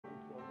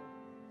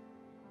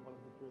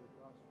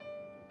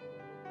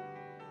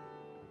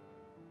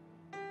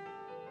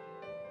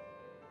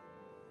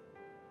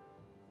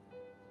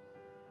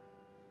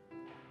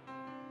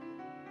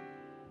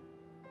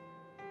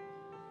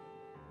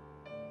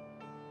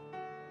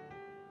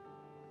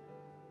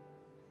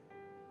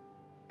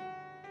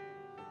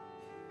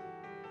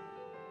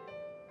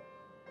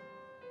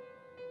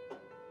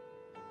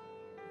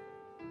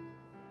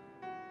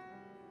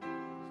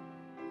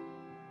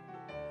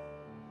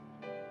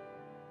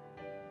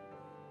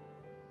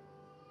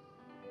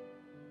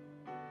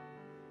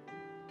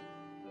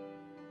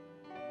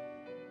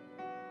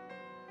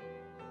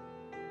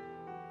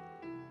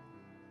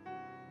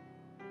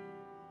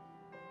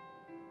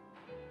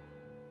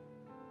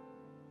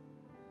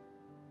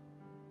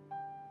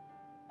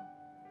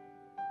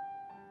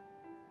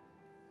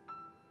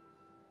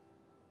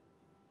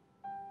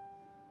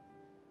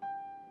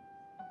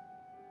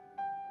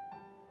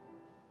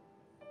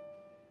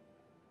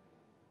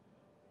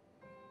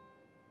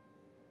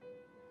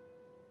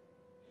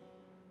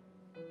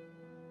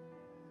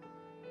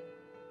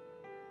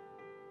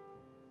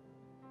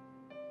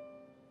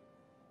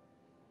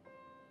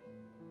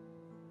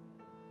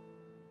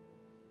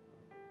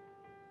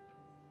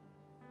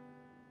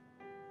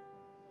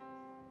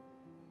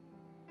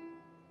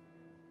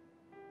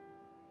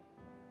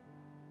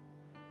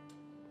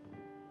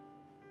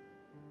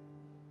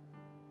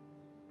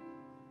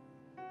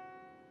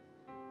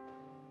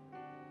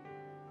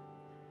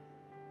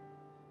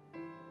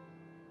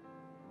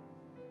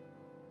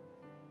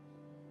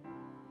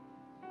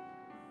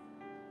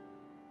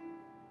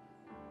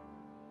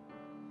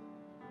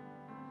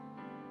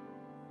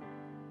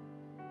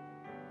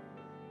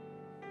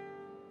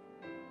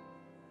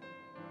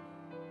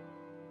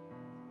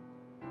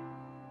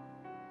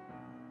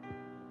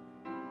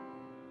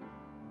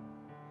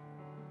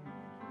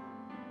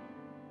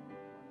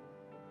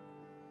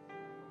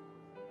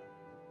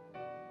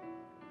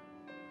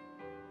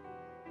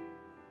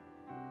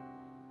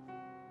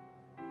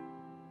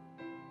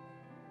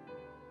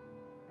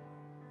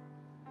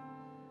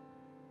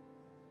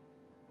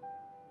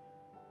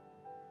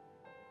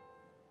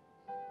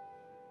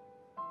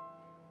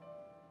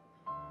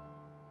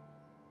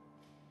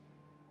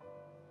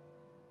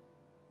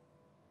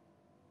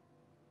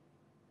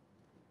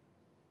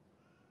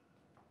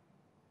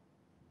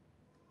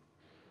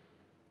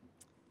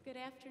Good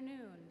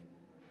afternoon.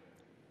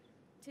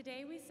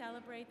 Today we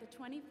celebrate the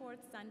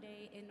 24th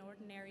Sunday in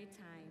Ordinary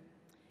Time,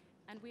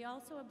 and we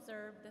also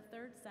observe the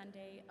third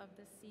Sunday of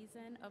the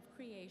season of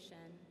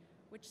creation,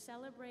 which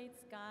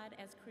celebrates God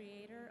as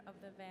creator of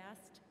the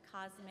vast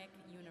cosmic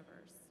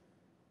universe.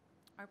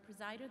 Our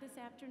presider this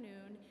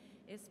afternoon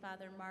is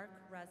Father Mark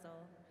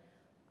Rezel.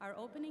 Our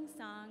opening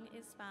song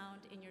is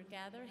found in your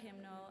Gather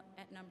hymnal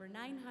at number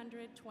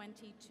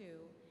 922,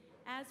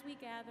 As We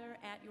Gather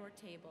at Your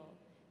Table,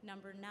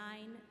 number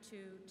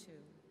 922.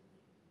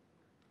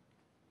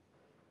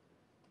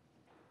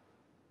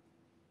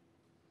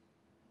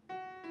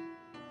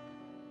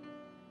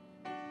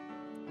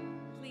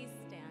 Please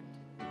stand.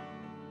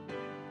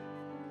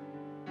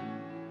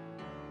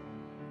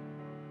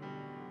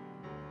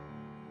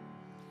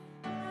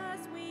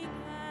 As we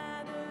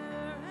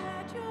gather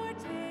at your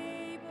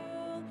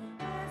table,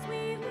 as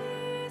we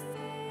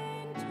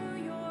listen to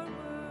your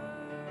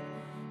word,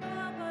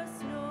 help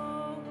us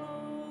know,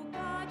 oh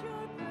God,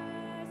 your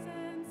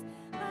presence.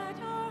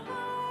 Let our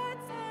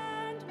hearts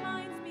and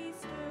minds be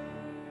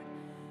stirred.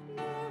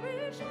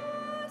 Nourish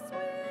us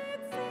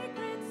with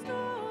sacred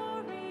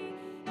story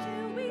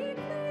till we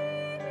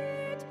claim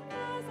it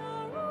as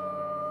our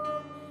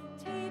own.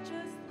 Teach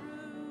us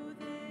through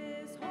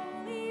this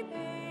holy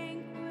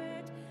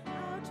banquet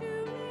how to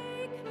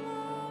make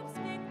love's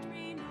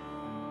victory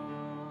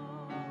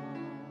known.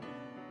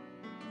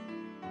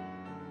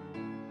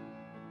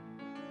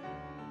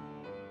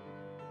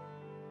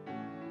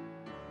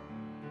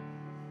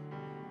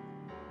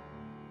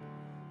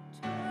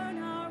 Turn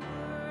our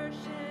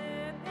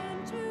worship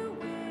into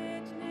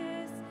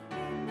witness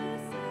in the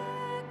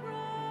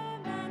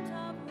sacrament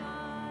of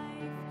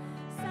life.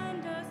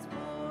 Send us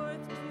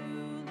forth to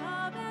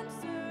love and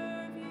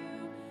serve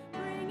you,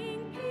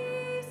 bringing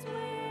peace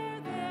where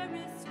there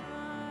is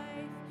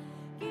strife.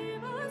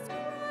 Give us,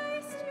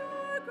 Christ,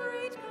 your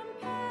great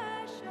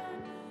compassion,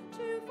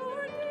 to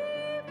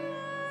forgive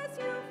as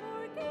you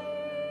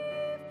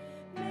forgave.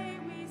 May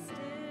we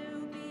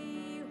still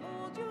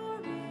behold your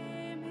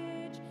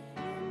image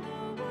in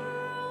the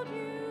world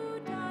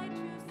you died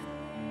to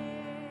save.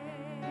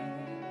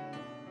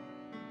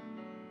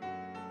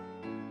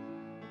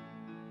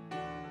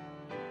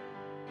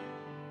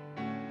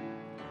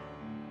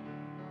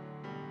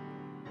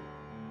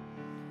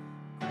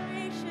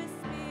 Gracious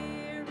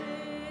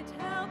Spirit,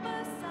 help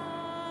us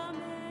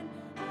summon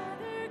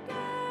other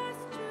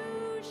guests to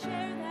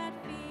share that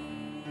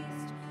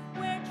feast,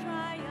 where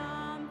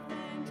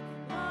triumphant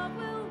love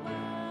will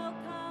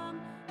welcome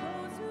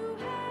those who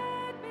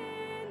had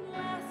been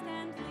last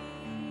and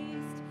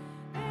least.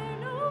 There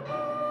no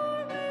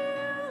more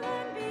will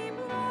envy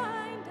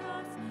blind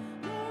us,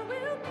 nor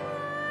will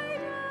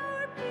pride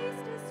our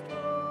peace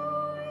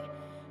destroy,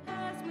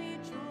 as we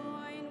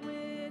join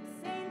with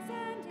saints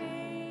and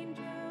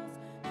angels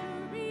to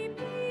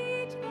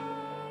repeat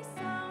thy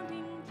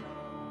sounding joy.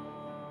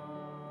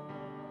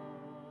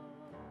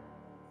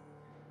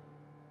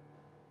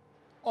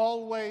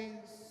 Always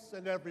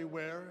and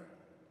everywhere,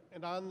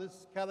 and on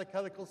this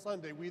catechetical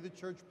Sunday, we, the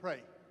Church, pray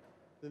in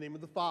the name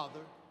of the Father,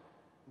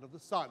 and of the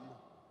Son,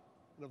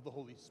 and of the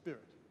Holy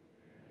Spirit.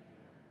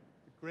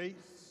 The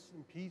grace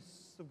and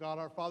peace of God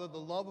our Father, the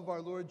love of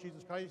our Lord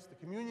Jesus Christ, the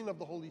communion of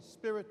the Holy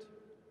Spirit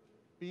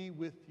be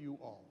with you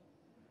all.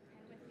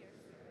 And with your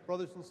spirit.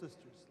 Brothers and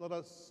sisters, let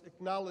us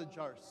acknowledge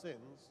our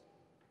sins,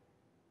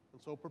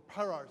 and so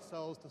prepare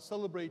ourselves to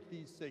celebrate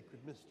these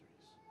sacred mysteries.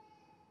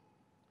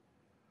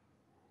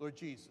 Lord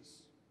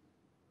Jesus,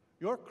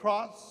 your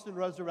cross and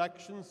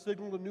resurrection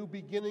signal a new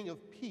beginning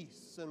of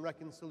peace and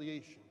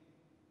reconciliation.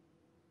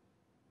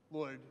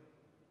 Lord,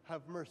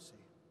 have mercy.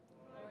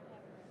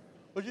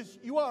 Lord Jesus,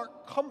 you are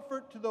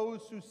comfort to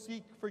those who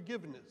seek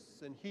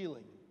forgiveness and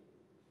healing.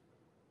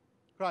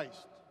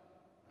 Christ,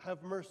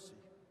 have mercy.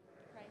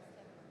 Christ have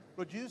mercy.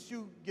 Lord Jesus,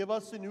 you give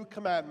us a new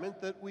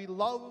commandment that we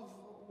love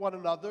one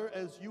another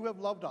as you have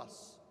loved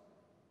us.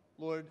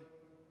 Lord,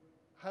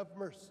 have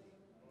mercy.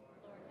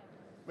 Lord have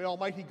mercy. May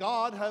Almighty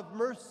God have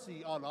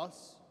mercy on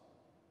us,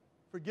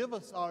 forgive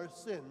us our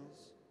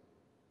sins,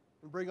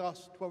 and bring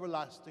us to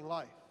everlasting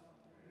life.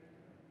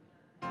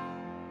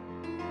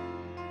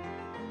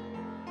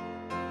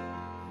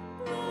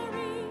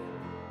 Glory,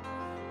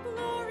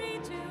 glory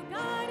to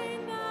God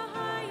in the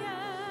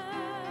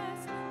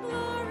highest.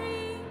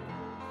 Glory,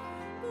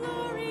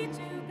 glory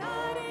to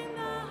God in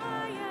the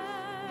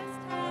highest.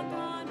 And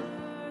on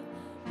earth,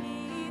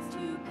 peace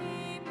to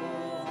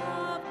people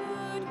of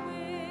good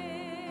will.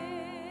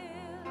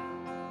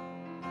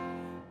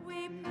 We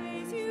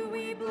praise you,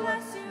 we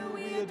bless you,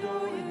 we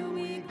adore you,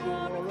 we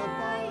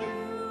glorify you.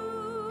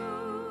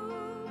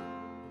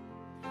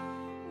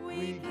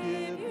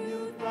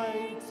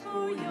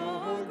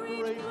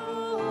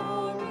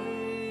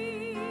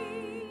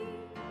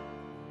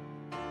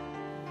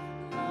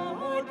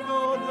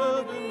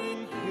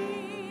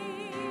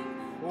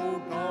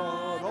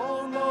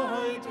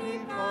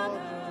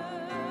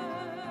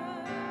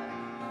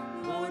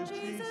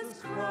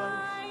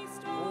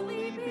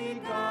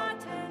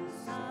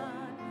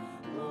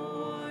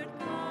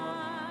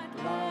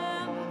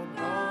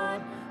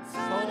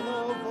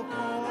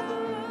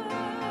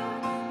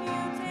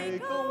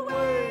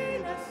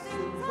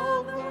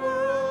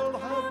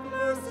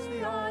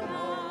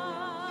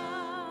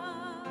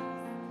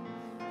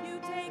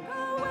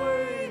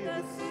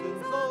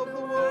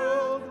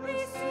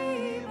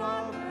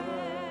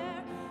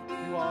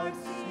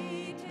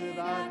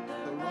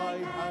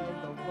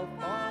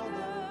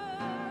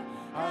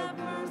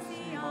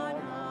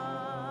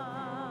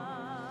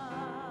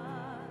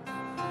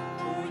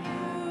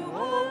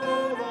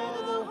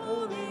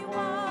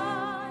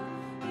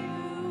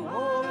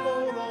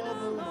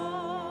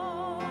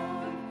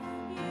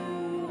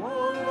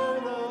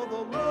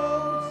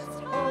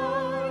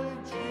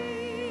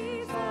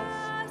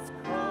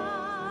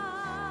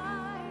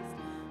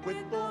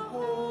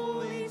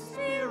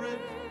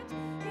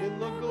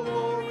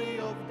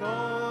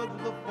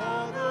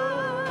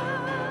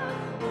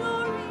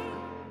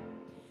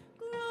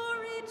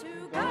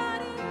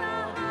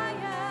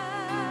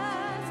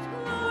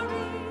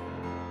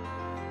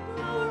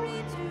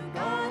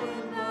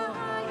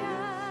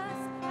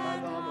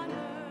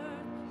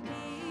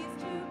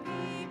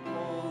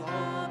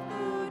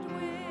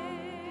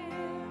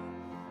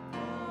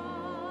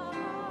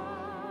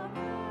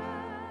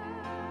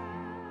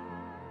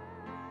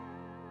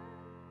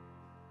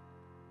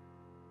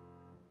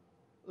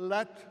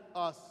 Let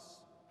us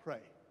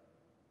pray.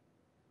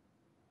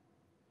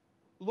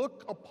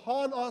 Look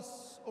upon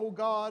us, O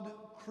God,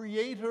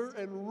 creator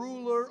and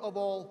ruler of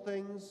all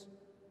things,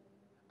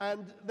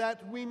 and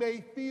that we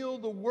may feel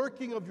the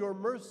working of your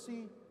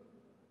mercy,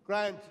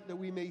 grant that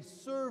we may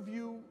serve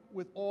you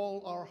with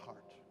all our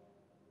heart.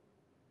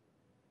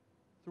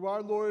 Through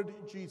our Lord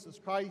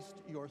Jesus Christ,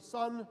 your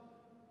Son,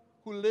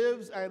 who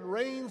lives and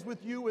reigns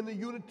with you in the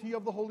unity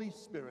of the Holy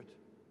Spirit,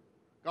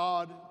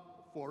 God,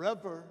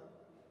 forever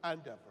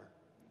and ever.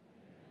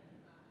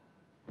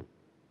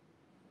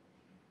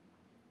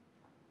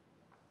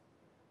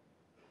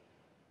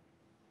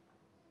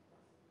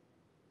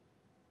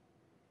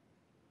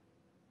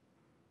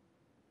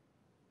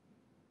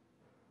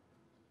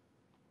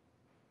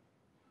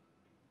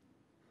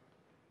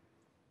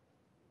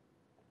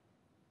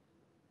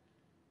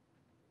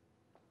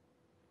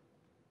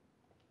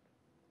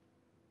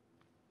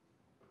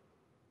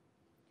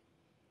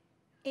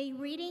 A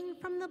reading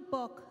from the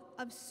book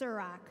of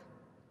Sirach.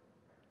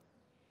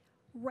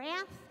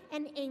 Wrath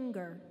and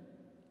anger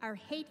are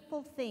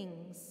hateful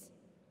things,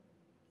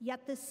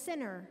 yet the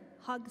sinner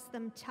hugs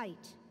them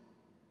tight.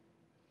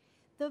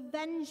 The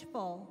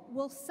vengeful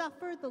will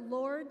suffer the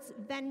Lord's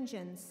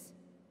vengeance,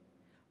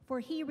 for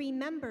he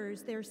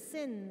remembers their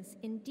sins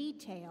in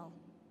detail.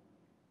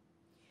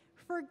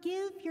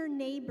 Forgive your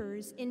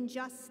neighbor's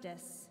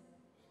injustice.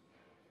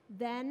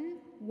 Then,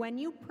 when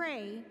you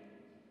pray,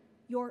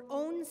 your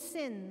own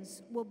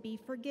sins will be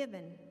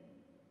forgiven.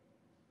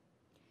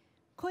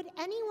 Could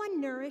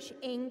anyone nourish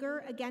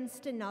anger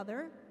against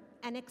another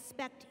and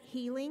expect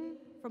healing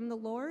from the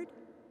Lord?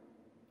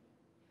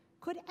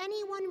 Could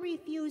anyone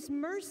refuse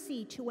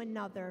mercy to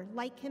another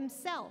like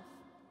himself?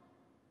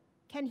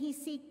 Can he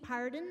seek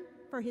pardon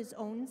for his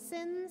own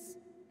sins?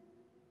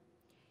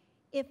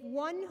 If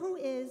one who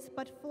is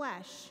but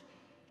flesh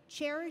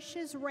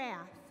cherishes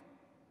wrath,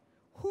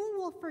 who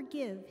will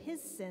forgive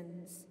his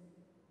sins?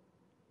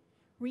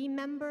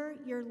 Remember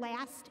your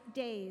last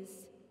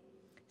days.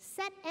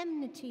 Set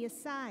enmity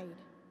aside.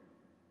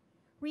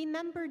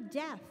 Remember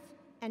death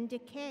and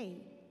decay,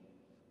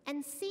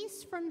 and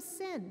cease from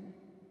sin.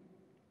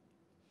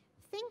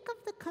 Think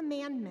of the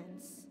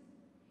commandments.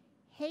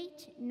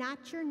 Hate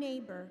not your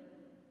neighbor.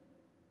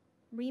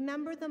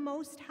 Remember the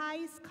Most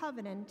High's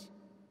covenant,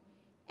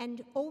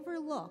 and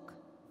overlook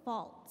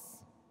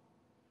faults.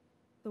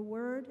 The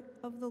word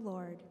of the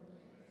Lord.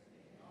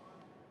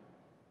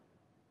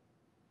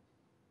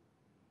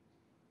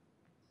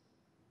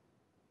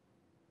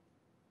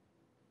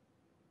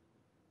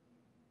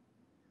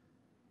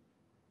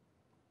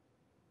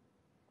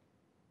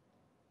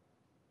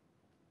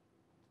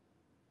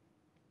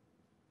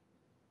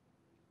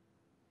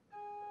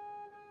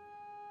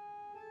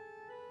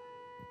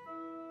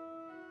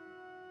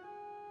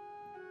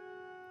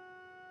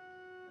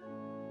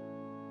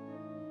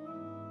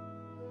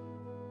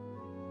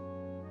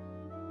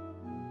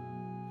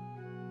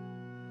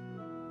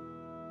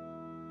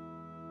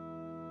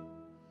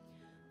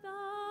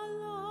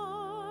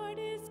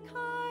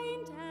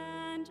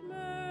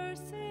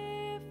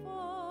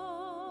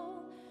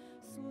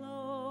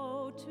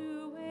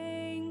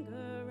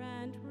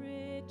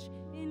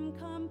 In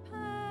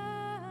compassion.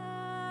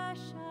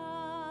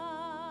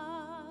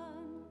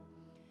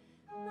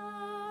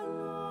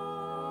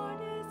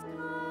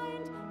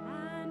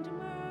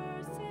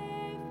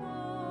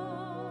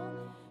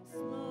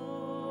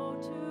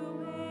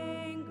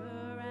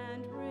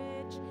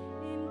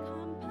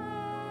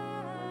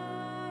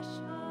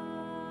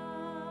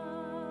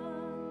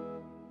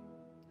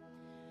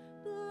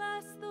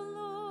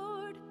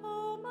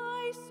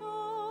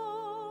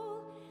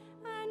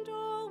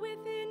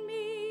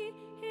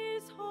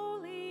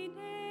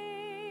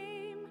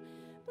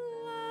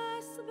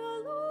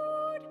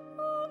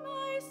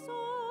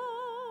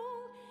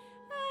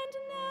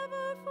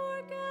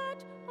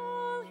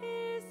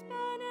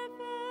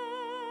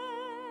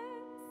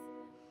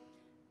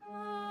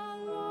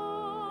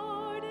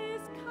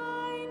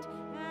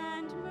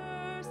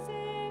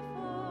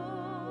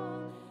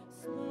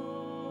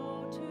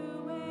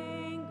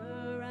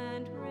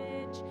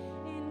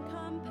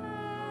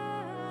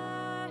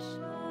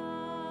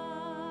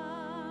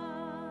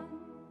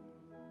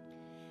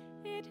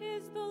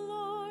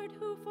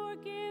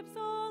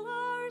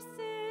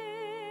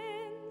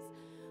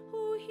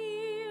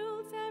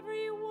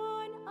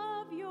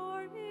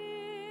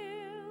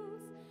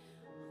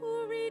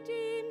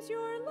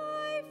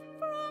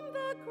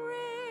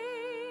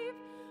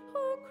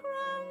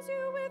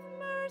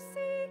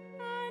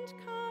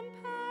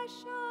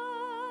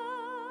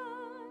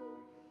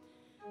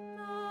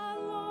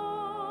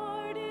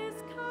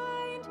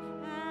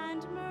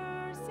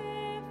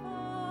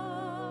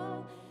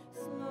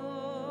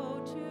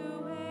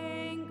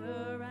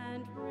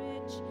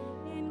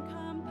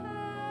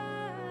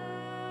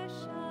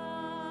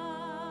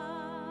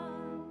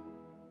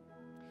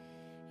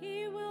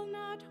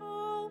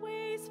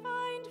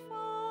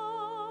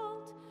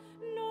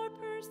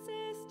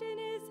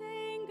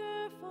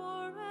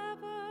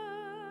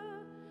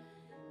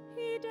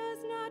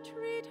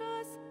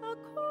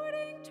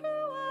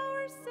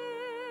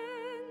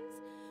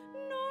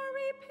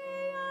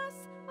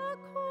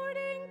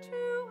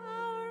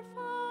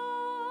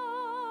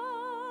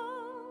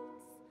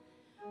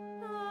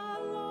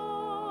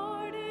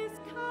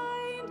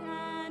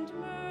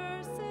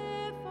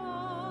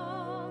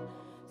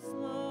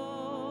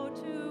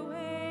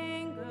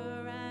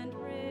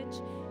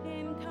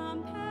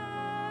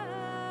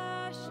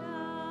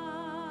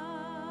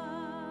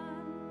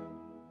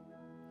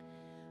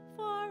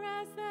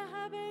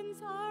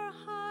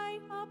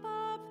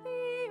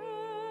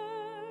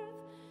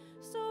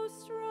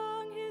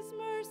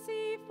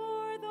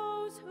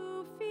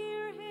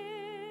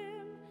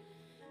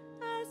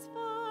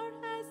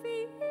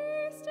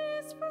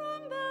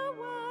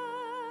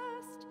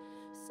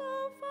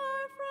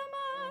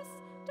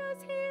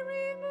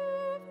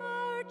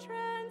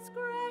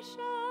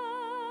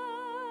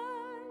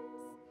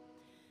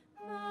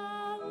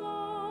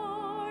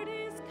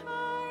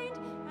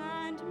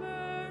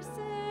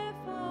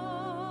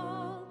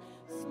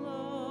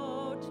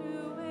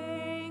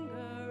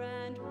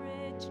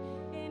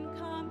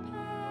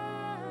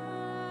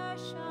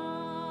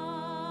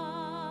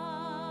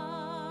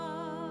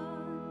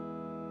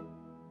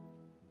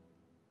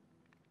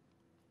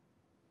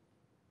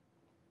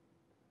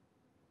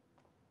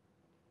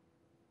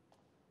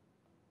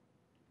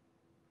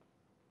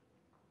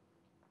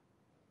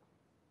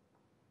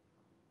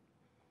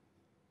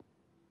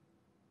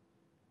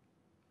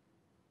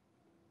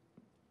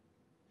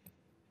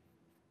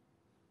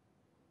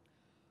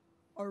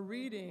 A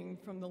reading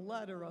from the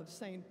letter of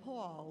St.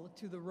 Paul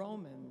to the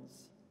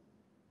Romans.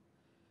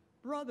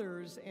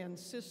 Brothers and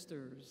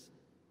sisters,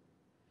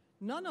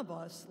 none of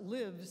us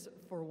lives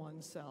for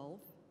oneself,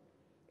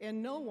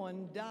 and no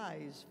one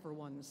dies for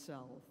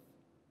oneself.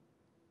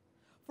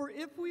 For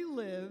if we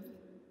live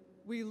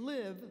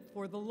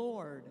for the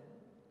Lord,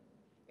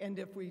 and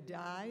if we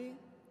die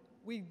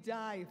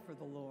for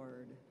the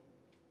Lord.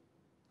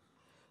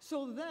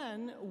 So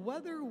then,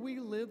 whether we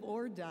live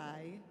or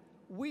die,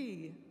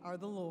 we are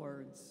the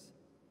Lord's.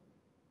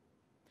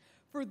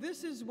 For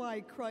this is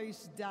why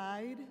Christ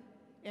died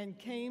and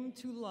came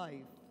to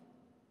life,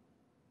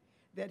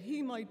 that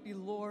he might be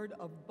Lord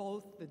of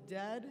both the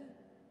dead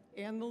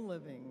and the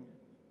living.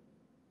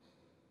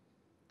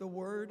 The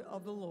word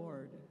of the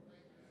Lord.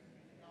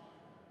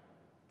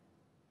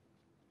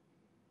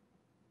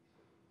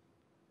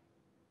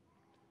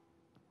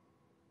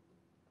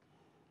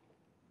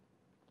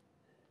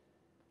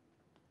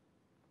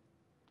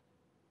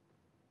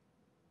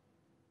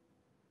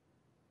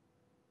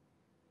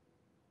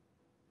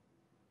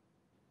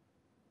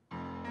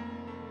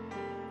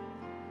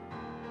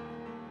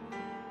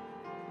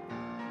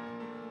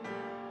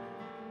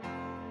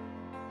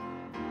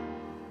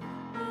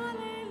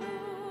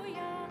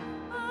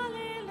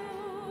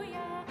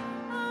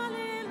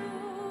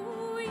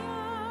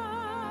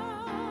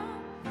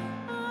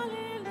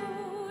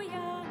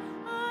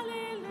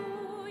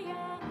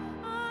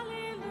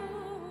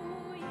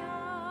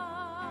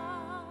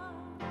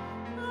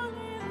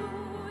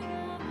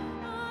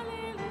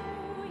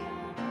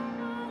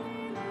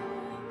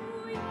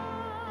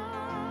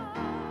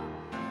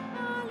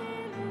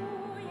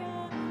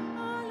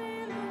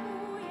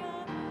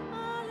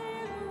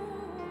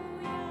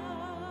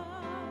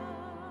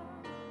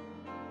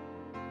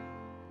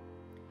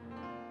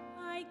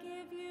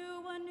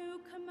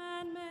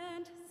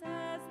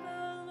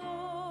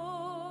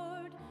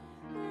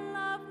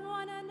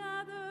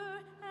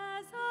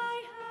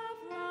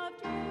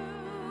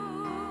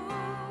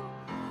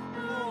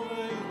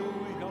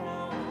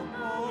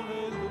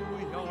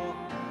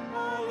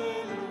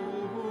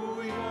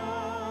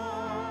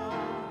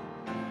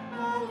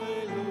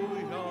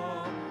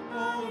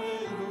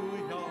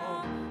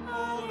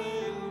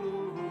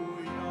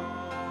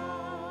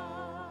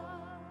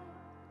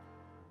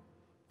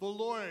 The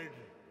Lord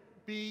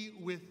be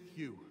with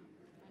you.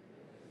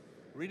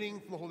 Reading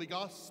from the Holy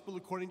Gospel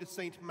according to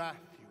St.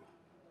 Matthew.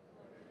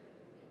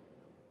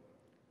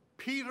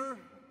 Peter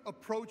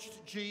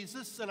approached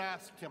Jesus and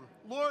asked him,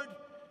 "Lord,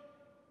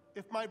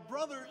 if my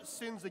brother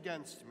sins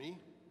against me,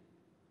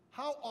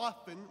 how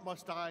often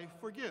must I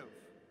forgive?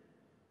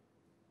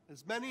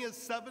 As many as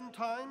 7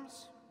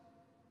 times?"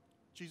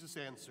 Jesus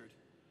answered,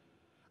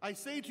 "I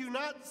say to you,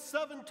 not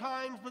 7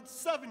 times, but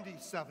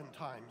 77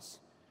 times.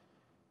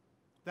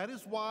 That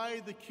is why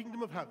the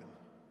kingdom of heaven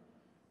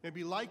may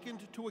be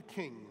likened to a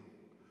king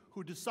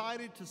who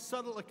decided to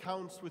settle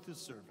accounts with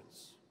his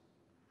servants.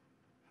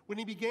 When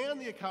he began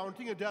the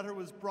accounting, a debtor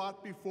was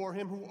brought before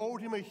him who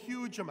owed him a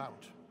huge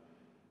amount.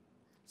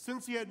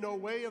 Since he had no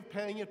way of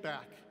paying it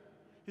back,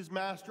 his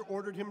master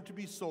ordered him to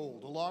be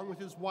sold, along with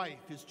his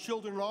wife, his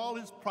children, and all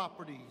his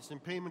properties in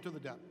payment of the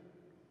debt.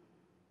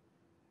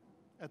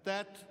 At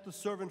that, the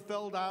servant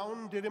fell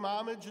down, did him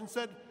homage, and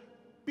said,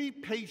 'Be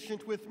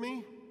patient with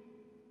me,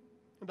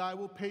 and I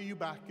will pay you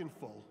back in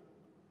full.'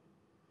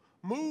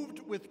 Moved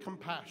with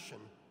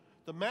compassion,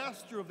 the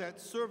master of that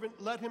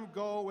servant let him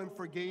go and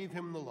forgave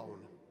him the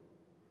loan.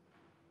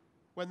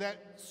 When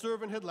that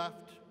servant had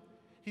left,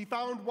 he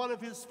found one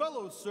of his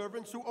fellow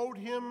servants who owed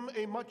him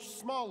a much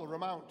smaller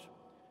amount.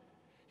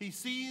 He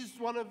seized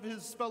one of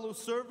his fellow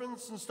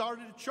servants and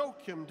started to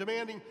choke him,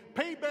 demanding,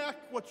 'Pay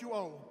back what you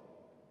owe.'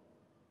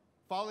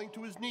 Falling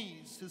to his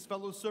knees, his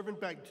fellow servant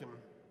begged him,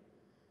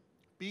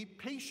 'Be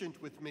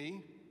patient with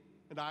me,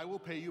 and I will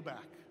pay you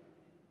back.'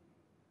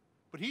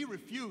 But he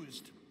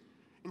refused.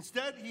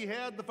 Instead, he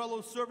had the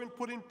fellow servant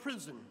put in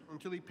prison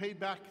until he paid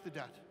back the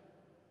debt.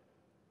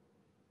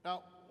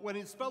 Now, when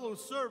his fellow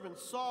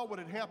servants saw what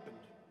had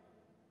happened,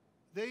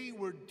 they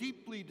were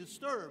deeply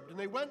disturbed, and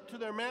they went to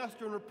their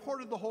master and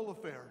reported the whole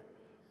affair.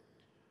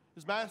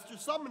 His master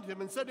summoned him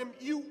and said to him,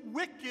 'You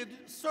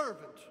wicked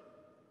servant!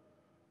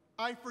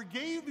 I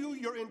forgave you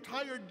your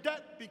entire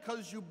debt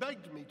because you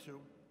begged me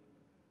to.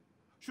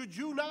 Should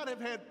you not have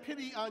had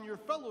pity on your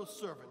fellow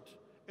servant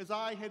as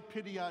I had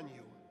pity on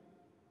you?'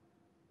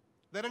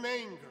 Then in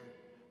anger,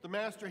 the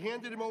master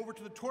handed him over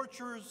to the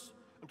torturers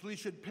until he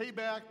should pay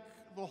back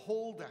the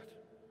whole debt.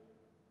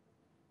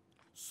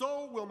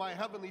 So will my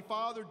heavenly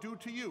Father do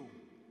to you,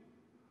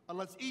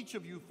 unless each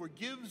of you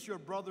forgives your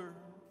brother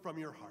from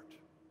your heart."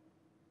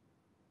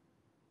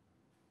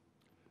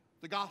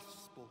 The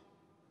Gospel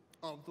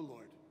of the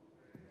Lord.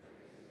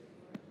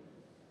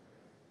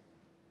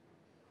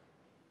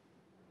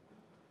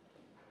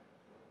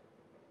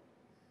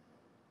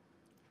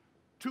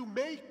 To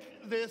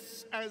make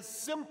this as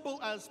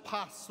simple as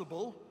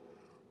possible,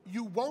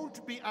 you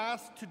won't be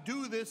asked to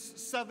do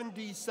this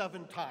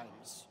 77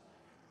 times.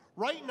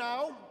 Right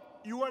now,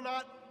 you are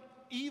not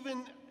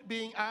even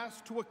being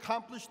asked to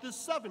accomplish this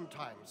 7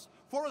 times.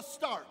 For a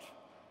start,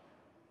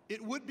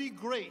 it would be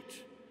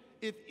great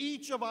if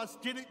each of us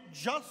did it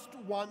just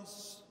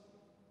once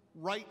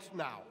right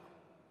now.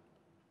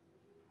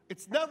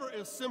 It's never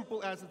as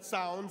simple as it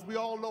sounds. We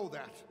all know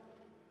that.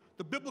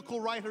 The biblical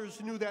writers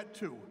knew that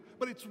too.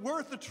 But it's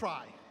worth a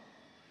try.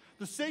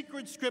 The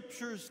sacred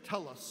scriptures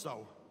tell us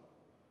so.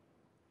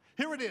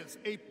 Here it is,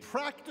 a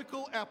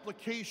practical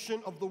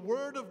application of the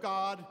Word of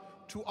God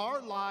to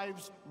our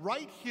lives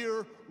right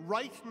here,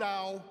 right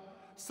now,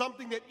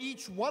 something that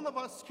each one of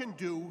us can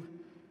do.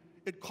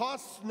 It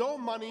costs no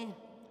money,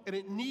 and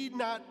it need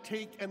not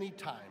take any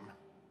time.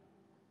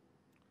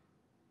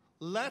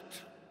 Let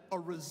a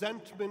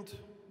resentment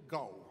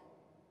go.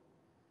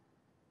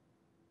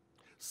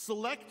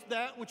 Select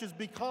that which has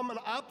become an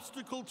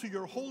obstacle to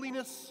your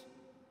holiness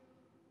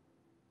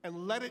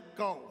and let it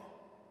go.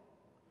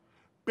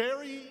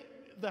 Bury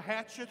the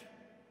hatchet,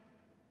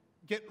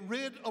 get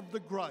rid of the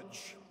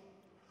grudge.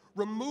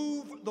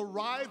 Remove the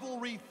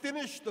rivalry,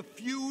 finish the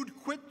feud,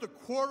 quit the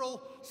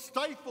quarrel,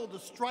 stifle the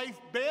strife,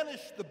 banish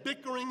the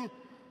bickering.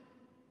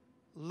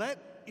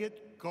 Let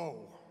it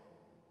go.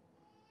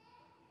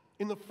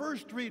 In the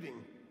first reading,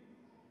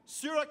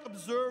 Sirach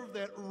observed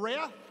that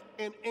wrath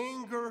and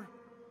anger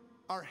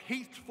are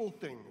hateful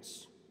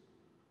things,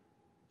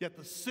 yet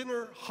the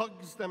sinner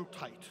hugs them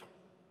tight.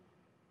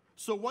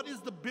 So what is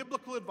the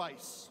biblical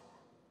advice?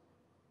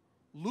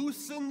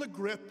 Loosen the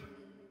grip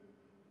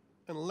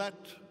and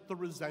let the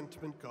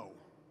resentment go.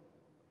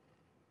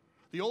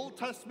 The Old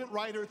Testament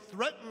writer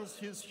threatens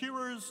his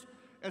hearers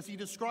as he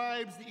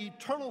describes the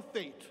eternal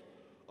fate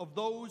of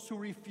those who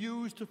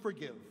refuse to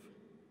forgive.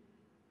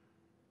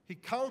 He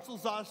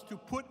counsels us to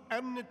put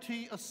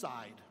enmity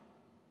aside.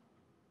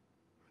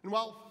 And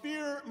while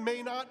fear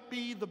may not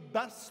be the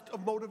best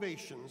of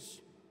motivations,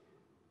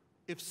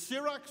 if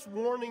Sirach's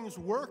warnings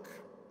work,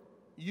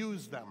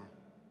 use them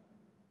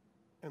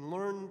and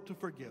learn to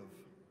forgive.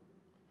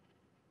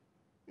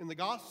 In the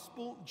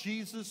gospel,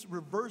 Jesus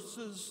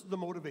reverses the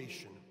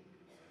motivation,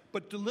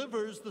 but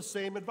delivers the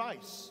same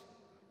advice.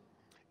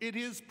 It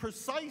is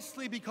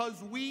precisely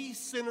because we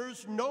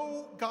sinners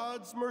know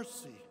God's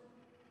mercy,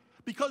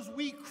 because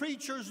we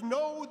creatures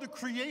know the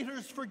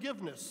Creator's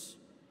forgiveness,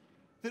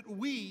 that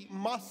we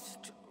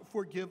must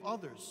forgive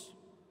others.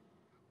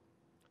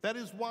 That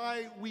is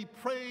why we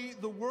pray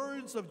the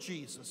words of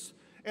Jesus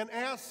and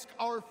ask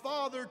our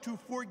Father to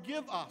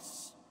forgive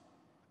us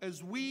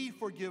as we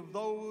forgive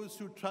those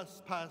who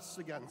trespass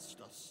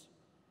against us.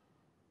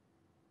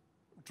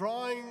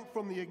 Drawing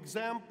from the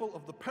example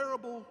of the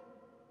parable,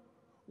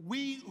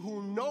 we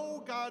who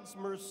know God's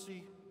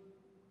mercy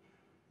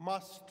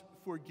must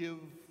forgive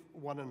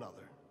one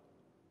another.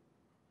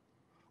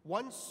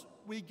 Once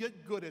we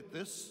get good at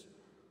this,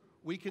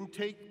 we can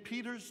take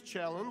Peter's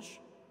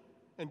challenge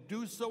and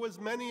do so as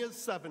many as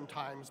 7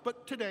 times.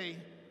 But today,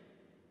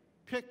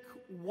 pick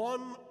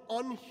one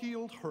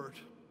unhealed hurt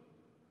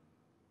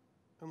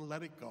and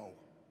let it go.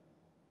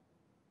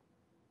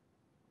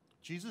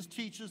 Jesus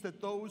teaches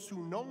that those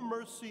who know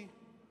mercy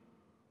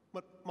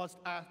must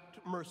act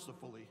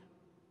mercifully.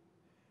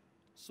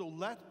 So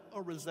let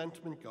a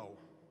resentment go.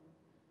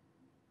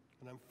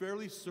 And I'm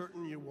fairly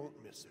certain you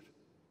won't miss it.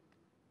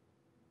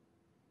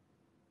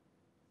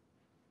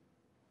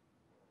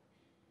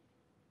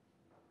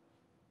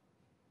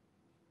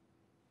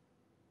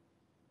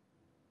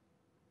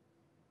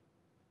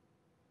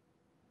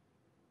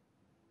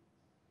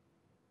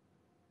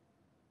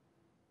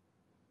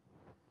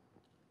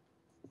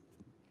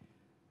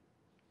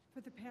 For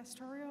the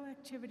pastoral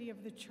activity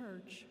of the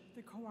church,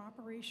 the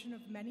cooperation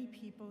of many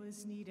people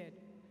is needed,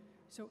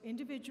 so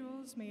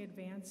individuals may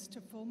advance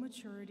to full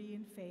maturity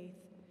in faith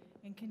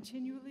and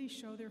continually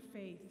show their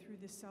faith through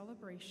the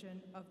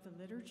celebration of the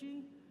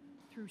liturgy,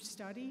 through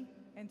study,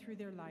 and through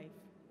their life.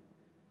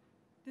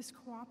 This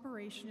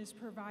cooperation is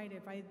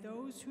provided by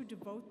those who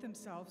devote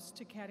themselves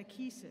to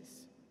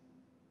catechesis.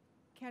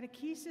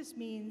 Catechesis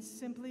means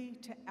simply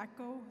to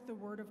echo the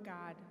Word of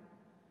God.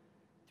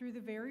 Through the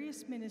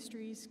various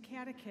ministries,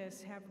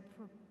 catechists have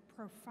a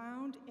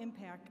profound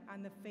impact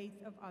on the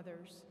faith of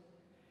others.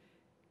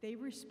 They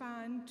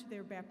respond to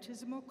their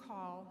baptismal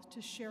call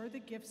to share the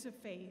gifts of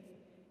faith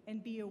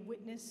and be a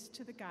witness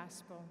to the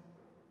gospel.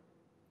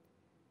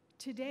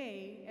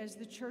 Today, as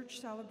the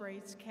church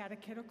celebrates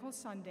Catechetical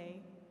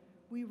Sunday,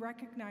 we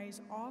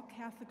recognize all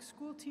Catholic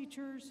school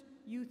teachers,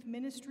 youth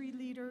ministry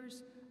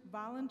leaders,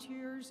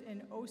 volunteers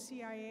in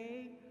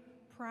OCIA,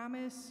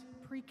 Promise,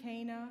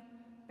 Pre-Cana,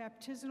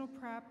 Baptismal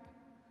Prep,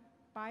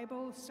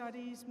 Bible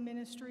studies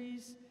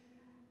ministries,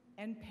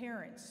 and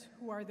parents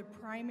who are the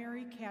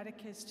primary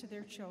catechists to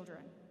their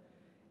children,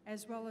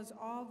 as well as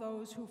all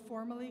those who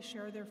formally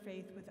share their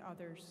faith with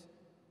others.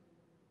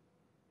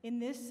 In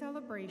this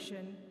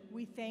celebration,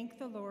 we thank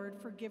the Lord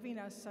for giving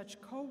us such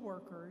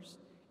co-workers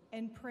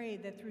and pray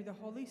that through the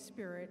Holy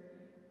Spirit,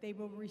 they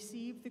will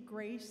receive the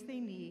grace they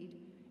need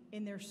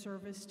in their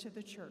service to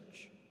the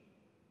church.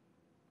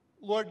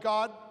 Lord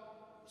God,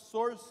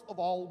 source of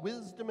all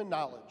wisdom and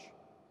knowledge,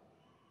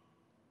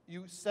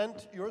 you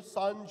sent your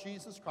Son,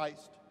 Jesus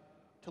Christ,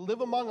 to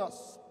live among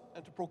us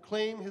and to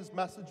proclaim his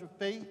message of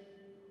faith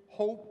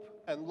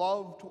hope, and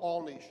love to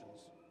all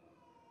nations.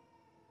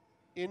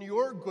 In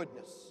your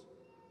goodness,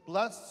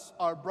 bless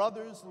our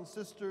brothers and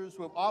sisters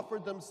who have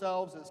offered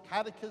themselves as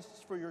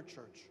catechists for your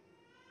church.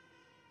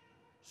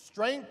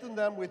 Strengthen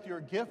them with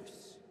your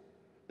gifts,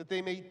 that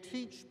they may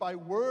teach by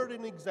word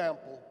and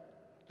example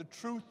the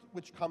truth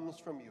which comes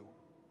from you.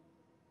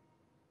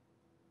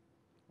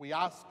 We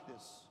ask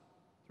this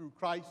through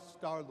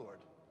Christ our Lord.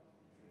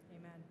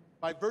 Amen.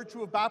 By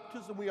virtue of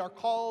baptism, we are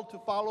called to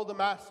follow the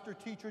Master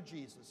Teacher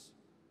Jesus.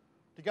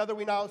 Together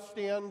we now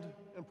stand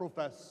and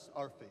profess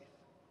our faith.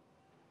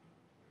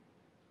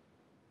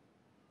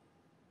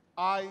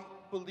 I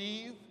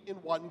believe in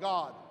one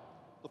God,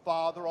 the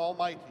Father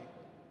Almighty,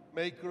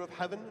 maker of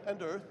heaven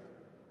and earth,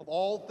 of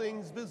all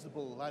things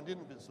visible and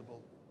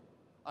invisible.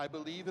 I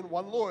believe in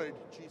one Lord,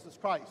 Jesus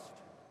Christ,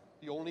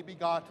 the only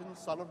begotten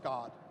Son of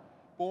God,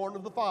 born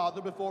of the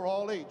Father before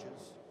all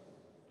ages,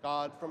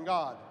 God from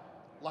God,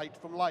 light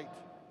from light,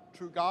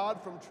 true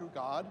God from true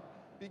God,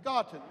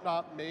 begotten,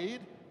 not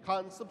made,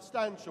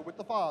 consubstantial with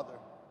the Father.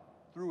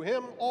 Through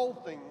him all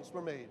things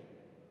were made.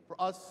 For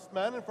us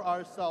men and for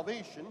our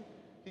salvation,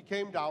 he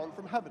came down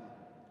from heaven,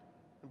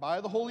 and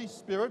by the Holy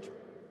Spirit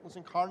was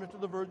incarnate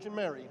of the Virgin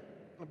Mary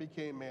and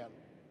became man.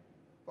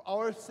 For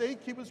our sake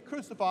he was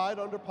crucified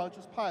under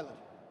Pontius Pilate.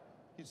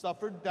 He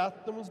suffered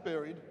death and was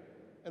buried,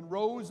 and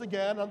rose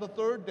again on the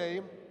third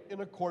day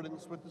in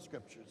accordance with the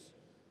Scriptures.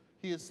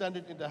 He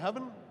ascended into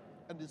heaven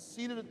and is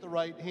seated at the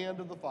right hand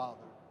of the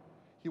Father.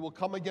 He will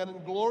come again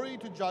in glory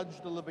to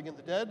judge the living and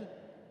the dead,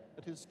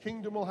 and his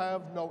kingdom will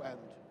have no end.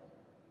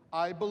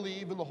 I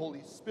believe in the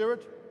Holy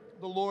Spirit,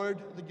 the Lord,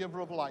 the giver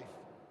of life,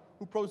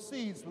 who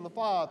proceeds from the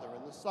Father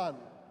and the Son,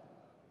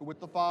 who with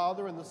the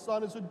Father and the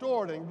Son is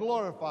adored and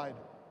glorified,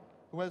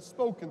 who has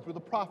spoken through the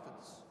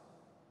prophets.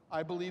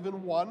 I believe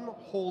in one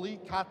holy,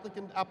 Catholic,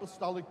 and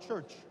apostolic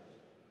church.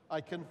 I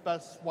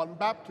confess one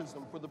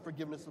baptism for the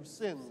forgiveness of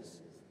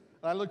sins,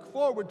 and I look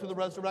forward to the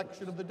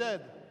resurrection of the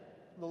dead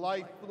and the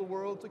life of the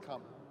world to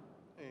come.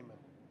 Amen.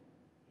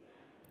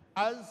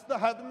 As the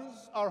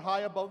heavens are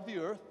high above the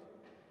earth,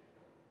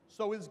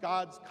 so is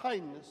God's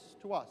kindness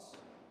to us.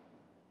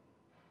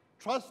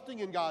 Trusting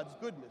in God's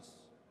goodness,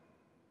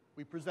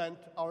 we present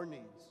our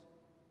needs.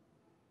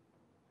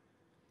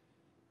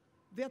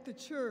 That the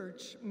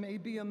church may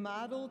be a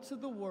model to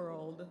the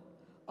world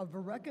of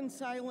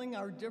reconciling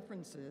our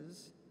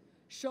differences,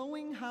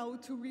 showing how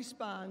to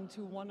respond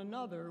to one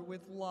another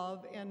with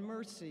love and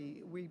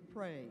mercy, we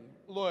pray.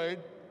 Lord,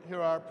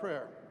 hear our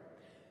prayer.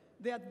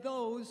 That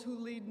those who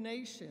lead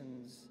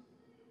nations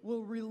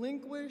will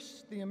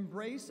relinquish the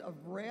embrace of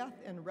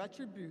wrath and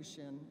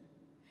retribution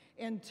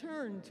and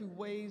turn to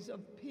ways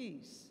of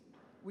peace,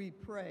 we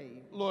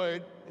pray.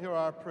 Lord, hear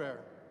our prayer.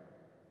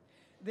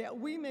 That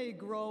we may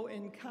grow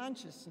in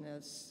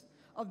consciousness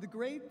of the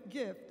great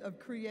gift of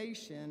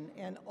creation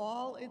and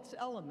all its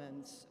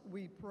elements,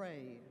 we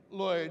pray.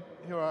 Lord,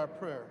 hear our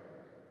prayer.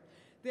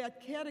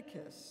 That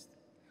catechists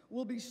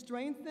will be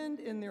strengthened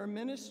in their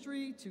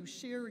ministry to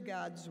share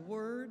God's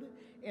word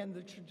and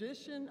the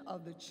tradition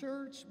of the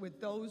church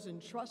with those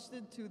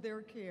entrusted to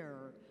their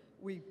care,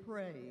 we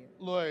pray.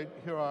 Lord,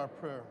 hear our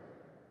prayer.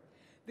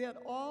 That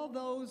all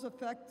those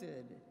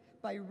affected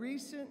by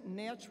recent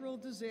natural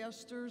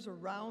disasters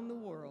around the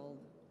world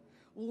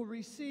will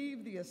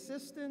receive the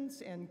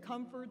assistance and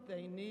comfort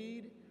they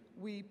need,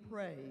 we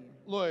pray.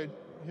 Lord,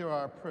 hear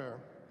our prayer.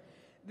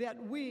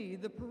 That we,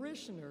 the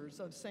parishioners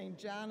of St.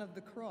 John of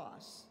the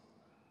Cross,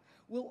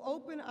 will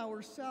open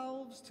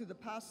ourselves to the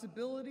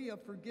possibility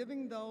of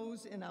forgiving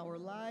those in our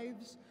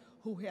lives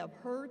who have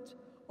hurt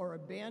or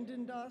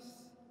abandoned us,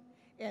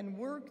 and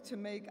work to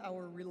make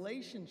our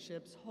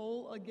relationships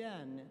whole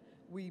again,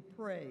 we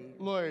pray.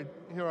 Lord,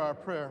 hear our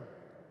prayer.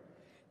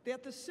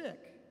 That the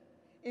sick,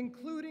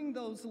 including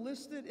those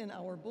listed in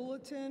our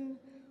bulletin,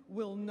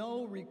 will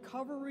know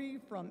recovery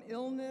from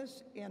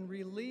illness and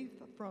relief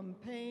from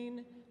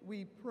pain,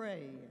 we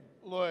pray.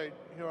 Lord,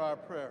 hear our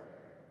prayer.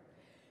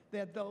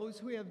 That those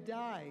who have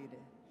died,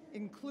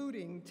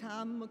 including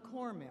Tom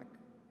McCormick,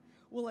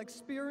 will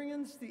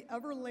experience the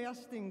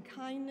everlasting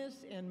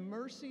kindness and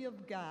mercy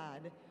of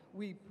God,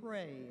 we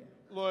pray.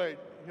 Lord,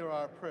 hear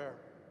our prayer.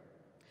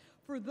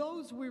 For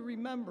those we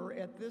remember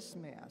at this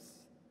Mass,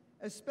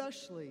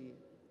 especially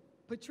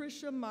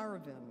Patricia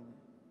Marvin,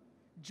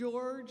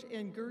 George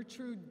and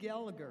Gertrude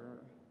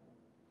Gallagher,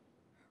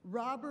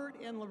 Robert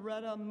and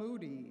Loretta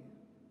Moody,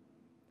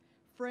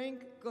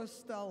 Frank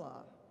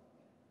Gostella,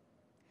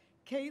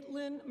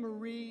 Caitlin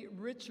Marie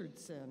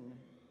Richardson,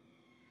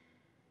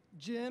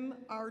 Jim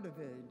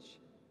Ardovich,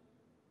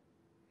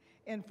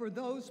 and for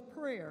those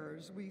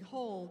prayers we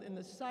hold in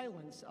the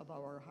silence of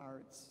our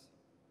hearts,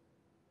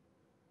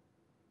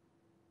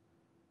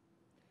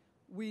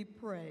 we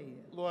pray.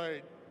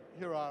 Lord,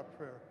 hear our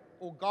prayer.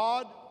 O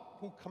God,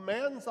 who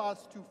commands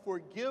us to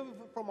forgive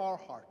from our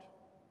heart,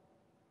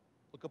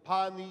 look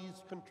upon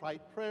these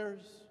contrite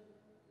prayers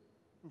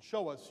and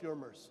show us your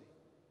mercy.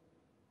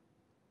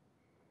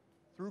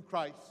 Through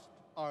Christ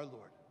our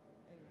Lord.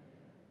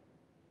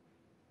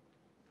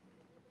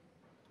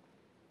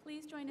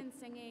 Please join in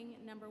singing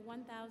number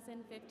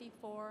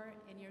 1054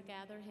 in your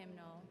gather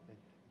hymnal.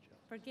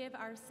 Forgive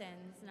Our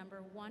Sins,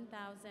 number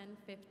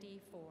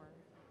 1054.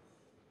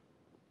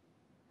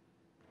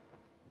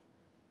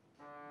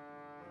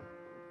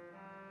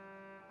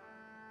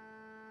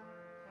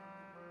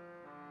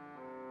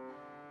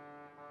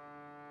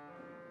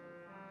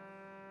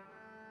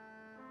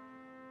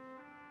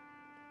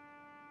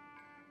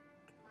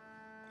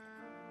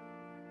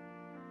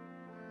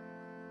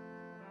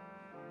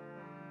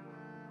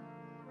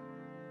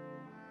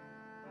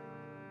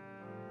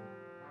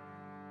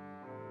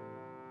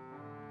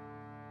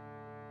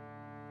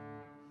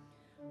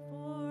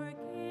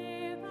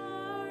 Forgive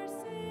our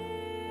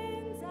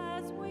sins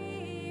as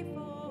we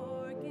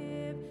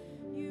forgive.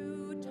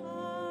 You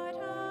taught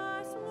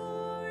us,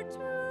 Lord,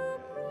 to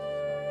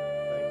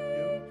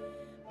pray.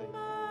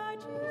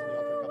 But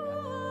you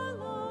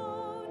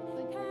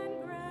alone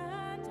can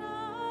grant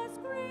us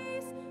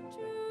grace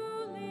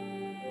to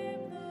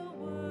live the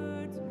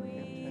words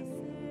we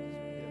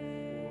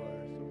say.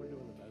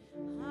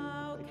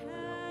 How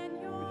can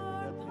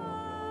your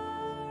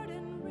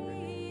pardon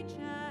reach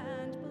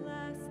and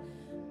bless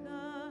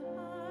the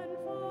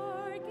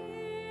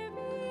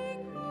unforgiving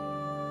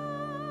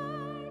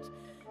heart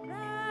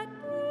that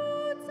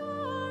broods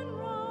on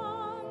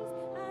wrongs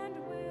and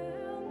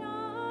will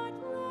not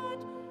let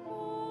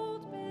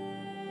old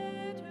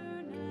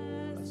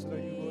bitterness Blessed are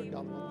you, Lord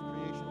God of all depart.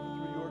 creation, for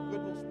through your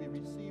goodness we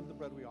receive the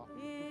bread we offer. For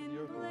In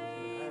the earth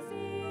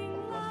blazing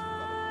Oh,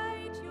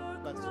 light, your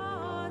Blessed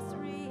cross by the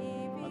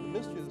reveals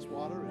mystery of this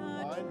water and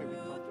wine may we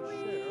come to truth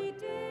share we in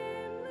the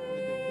dimly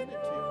divinity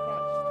of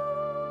Christ,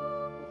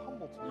 who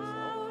humbled How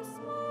himself.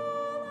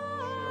 small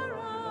Share are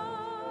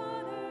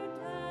our other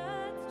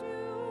debts to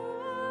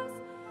us,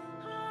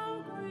 how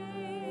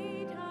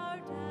great our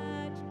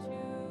debt to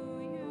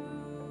you.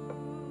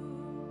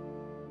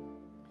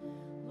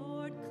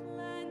 Lord,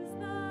 cleanse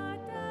the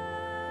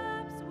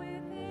depths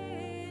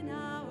within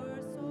our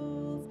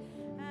souls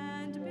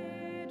and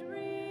bid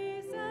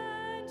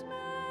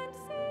resentment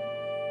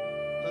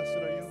cease. Blessed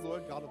are you,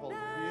 Lord God of all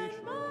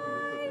creation, for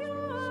through your goodness we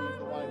receive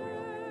the wine we offer.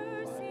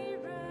 Mercy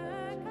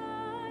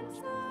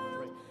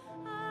reconciled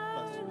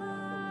Blessed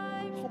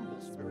are you,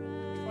 humble spirit,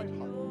 contrite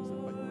heart, and set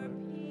by your word.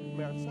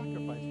 May our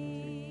sacrifice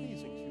be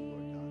pleasing to you,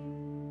 Lord God.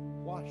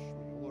 Wash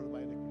me, O Lord, of my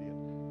iniquity, and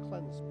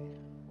cleanse me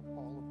of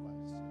all of my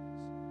sins.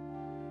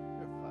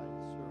 Your fine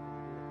servant,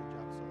 you do a good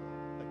job, so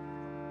thank you,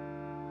 Lord.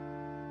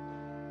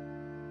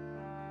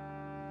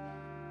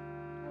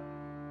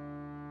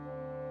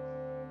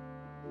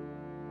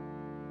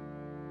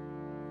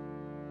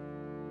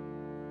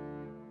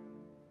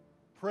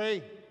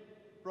 Pray,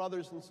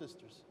 brothers and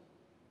sisters,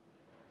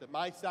 that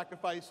my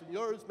sacrifice and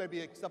yours may be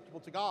acceptable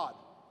to God,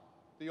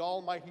 the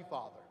Almighty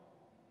Father.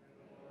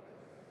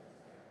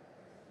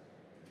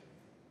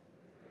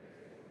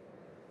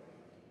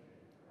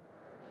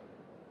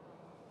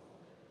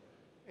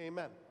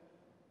 Amen.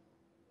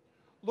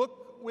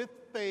 Look with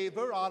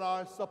favor on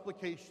our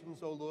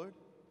supplications, O Lord,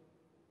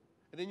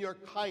 and in your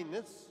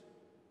kindness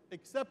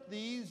accept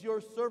these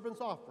your servants'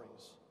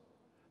 offerings,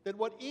 that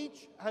what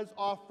each has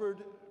offered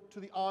to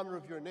the honor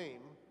of your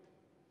name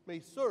may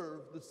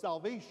serve the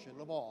salvation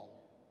of all.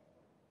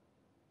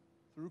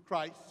 Through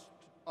Christ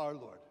our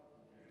Lord.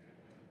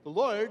 The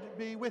Lord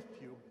be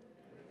with you.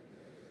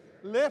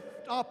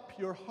 Lift up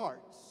your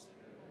hearts,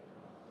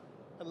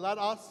 and let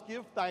us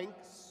give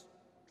thanks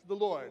to the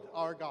Lord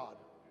our God.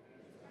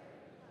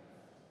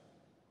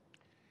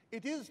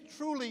 It is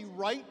truly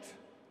right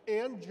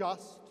and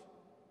just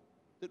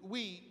that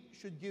we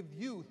should give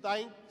you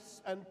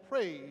thanks and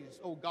praise,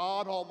 O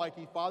God,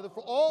 Almighty Father,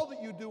 for all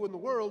that you do in the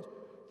world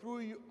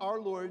through our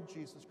Lord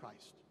Jesus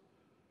Christ.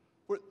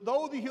 For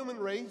though the human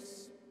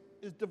race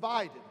is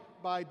divided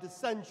by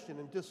dissension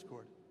and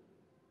discord,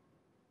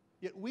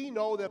 yet we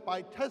know that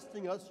by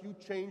testing us, you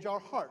change our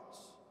hearts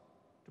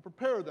to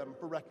prepare them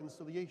for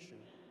reconciliation.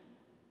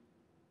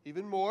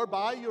 Even more,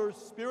 by your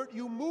Spirit,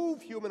 you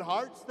move human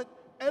hearts that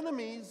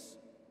enemies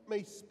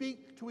may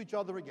speak to each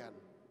other again.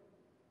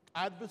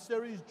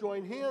 Adversaries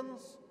join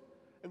hands,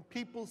 and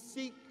people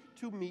seek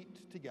to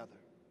meet together.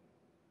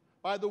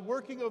 By the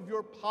working of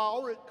your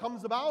power, it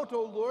comes about,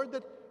 O Lord,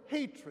 that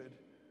hatred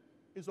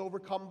is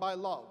overcome by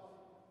love.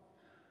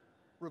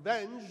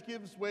 Revenge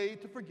gives way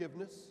to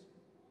forgiveness,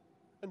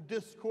 and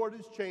discord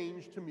is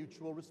changed to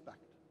mutual respect.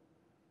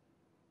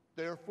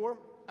 Therefore,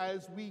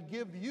 as we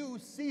give you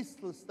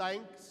ceaseless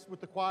thanks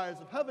with the choirs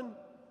of heaven,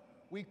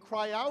 we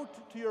cry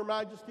out to your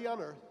majesty on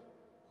earth,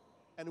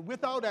 and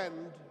without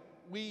end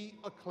we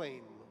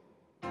acclaim.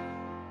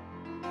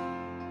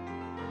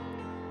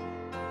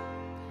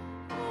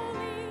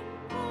 Holy,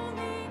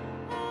 holy,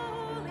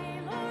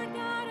 holy, Lord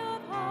God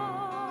of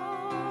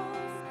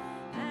hosts,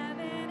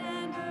 heaven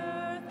and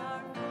earth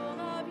are full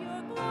of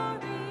your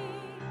glory.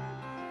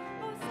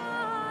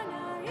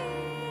 Hosanna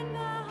in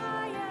the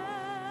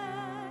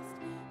highest.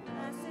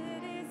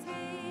 Blessed is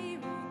he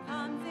who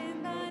comes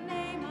in the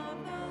name of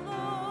the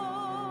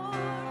Lord.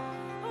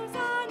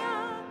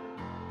 Hosanna,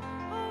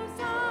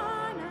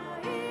 Hosanna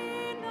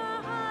in the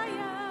highest.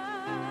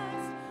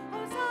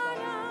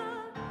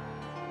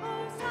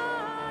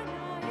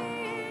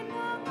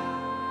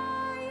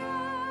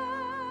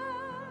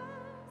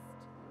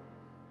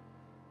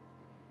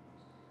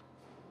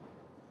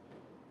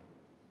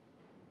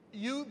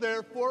 You,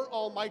 therefore,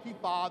 Almighty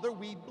Father,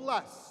 we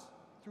bless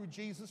through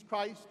Jesus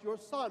Christ, your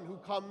Son, who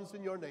comes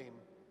in your name.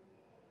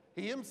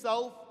 He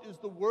himself is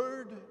the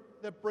word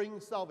that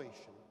brings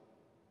salvation,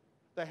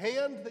 the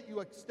hand that you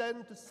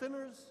extend to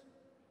sinners,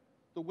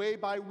 the way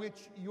by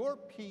which your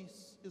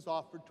peace is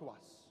offered to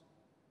us.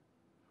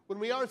 When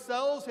we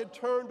ourselves had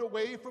turned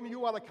away from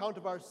you on account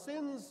of our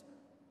sins,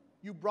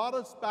 you brought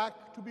us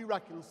back to be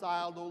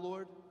reconciled, O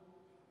Lord,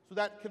 so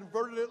that,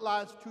 converted at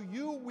last to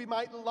you, we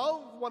might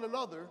love one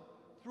another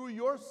through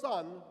your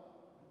Son,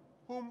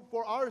 whom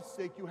for our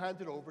sake you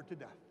handed over to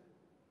death.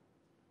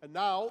 And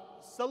now,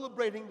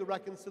 celebrating the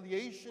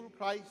reconciliation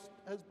Christ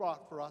has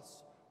brought for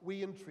us,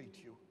 we entreat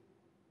you.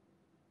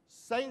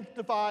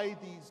 Sanctify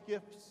these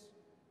gifts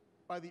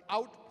by the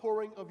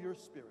outpouring of your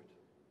Spirit,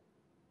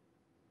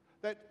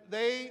 that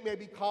they may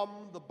become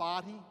the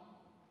body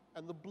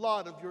and the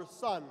blood of your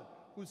Son,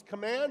 whose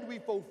command we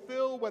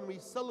fulfill when we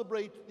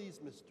celebrate these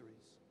mysteries.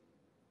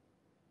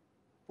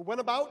 For when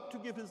about to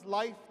give his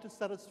life to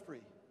set us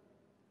free,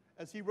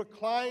 as he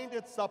reclined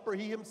at supper,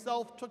 he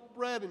himself took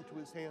bread into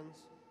his hands,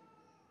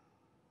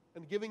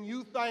 and giving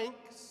you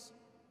thanks,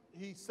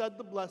 he said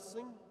the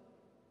blessing,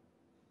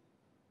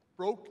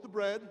 broke the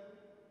bread,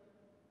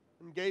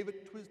 and gave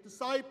it to his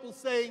disciples,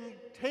 saying,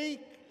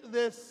 "Take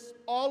this,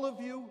 all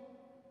of you,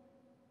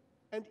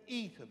 and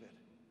eat of it.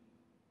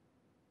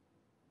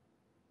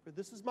 For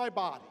this is my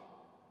body,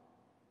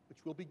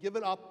 which will be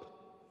given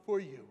up for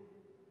you."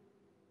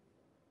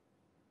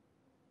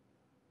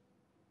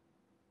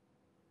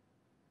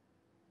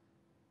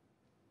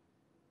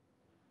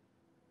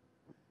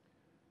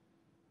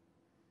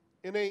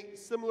 In a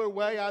similar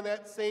way, on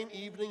that same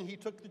evening, he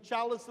took the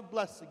chalice of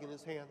blessing in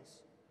his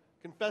hands,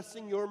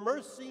 confessing your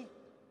mercy,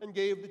 and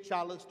gave the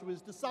chalice to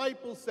his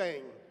disciples,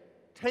 saying,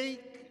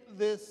 "Take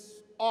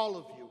this, all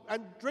of you,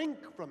 and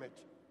drink from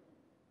it.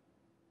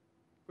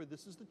 For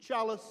this is the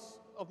chalice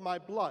of my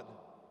blood,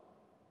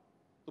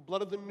 the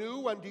blood of the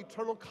new and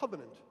eternal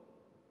covenant,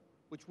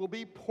 which will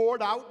be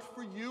poured out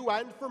for you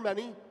and for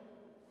many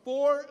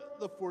for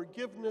the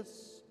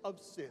forgiveness of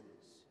sins.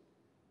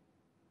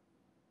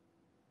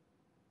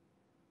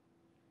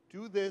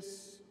 Do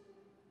this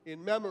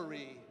in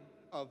memory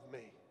of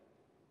me."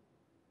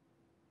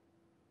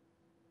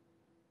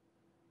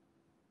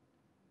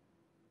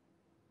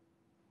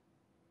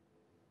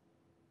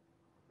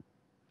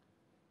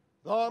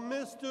 The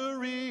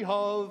mystery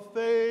of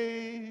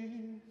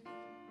faith.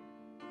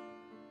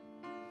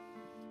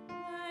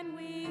 When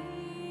we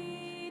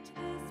eat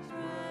this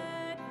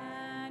bread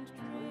and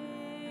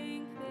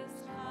drink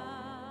this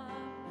cup,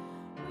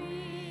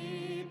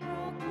 we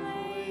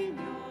proclaim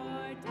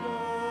your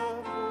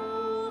death,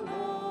 O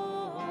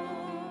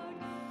Lord,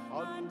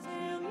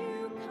 until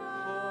you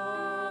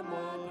come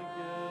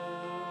again.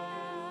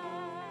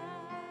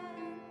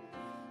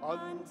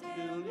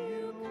 Until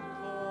you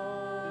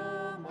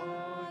come again.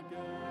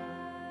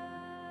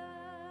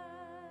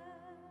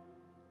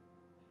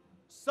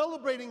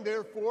 Celebrating,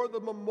 therefore, the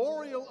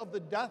memorial of the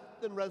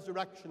death and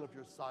resurrection of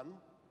your Son,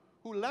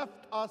 who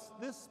left us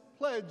this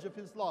pledge of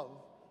his love,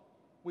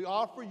 we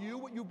offer you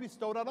what you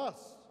bestowed on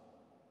us,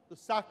 the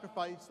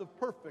sacrifice of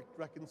perfect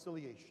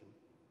reconciliation.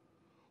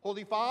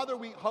 Holy Father,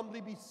 we humbly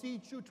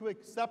beseech you to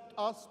accept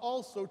us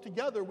also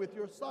together with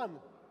your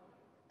Son,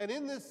 and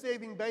in this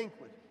saving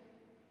banquet,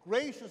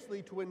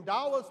 graciously to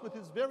endow us with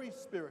his very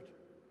Spirit,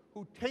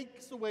 who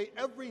takes away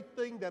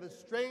everything that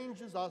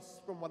estranges us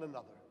from one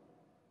another.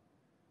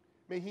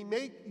 May he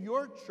make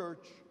your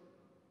church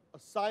a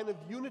sign of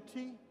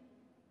unity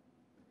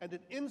and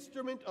an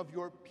instrument of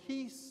your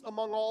peace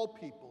among all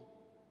people.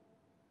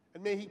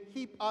 And may he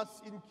keep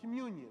us in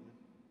communion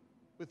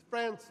with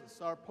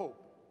Francis, our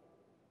Pope,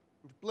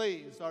 and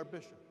Blaise, our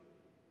Bishop,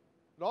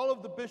 and all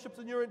of the bishops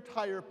in your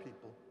entire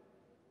people.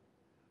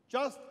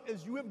 Just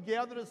as you have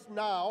gathered us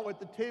now at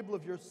the table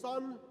of your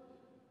Son,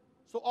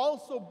 so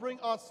also bring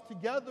us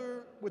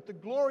together with the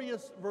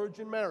glorious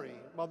Virgin Mary,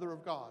 Mother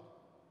of God,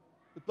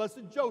 with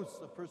blessed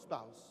Joseph, her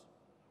spouse,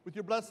 with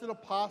your blessed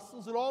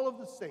apostles and all of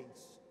the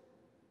saints,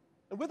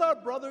 and with our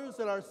brothers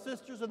and our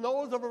sisters and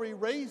those of every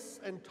race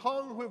and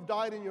tongue who have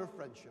died in your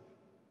friendship.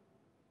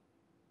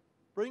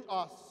 Bring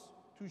us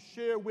to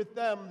share with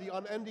them the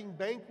unending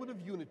banquet of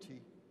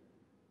unity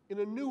in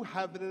a new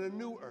heaven and a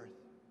new earth,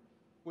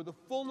 where the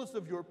fullness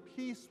of your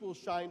peace will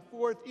shine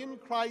forth in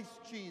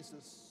Christ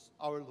Jesus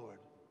our Lord.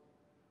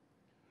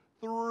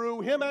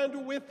 Through him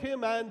and with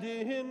him and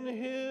in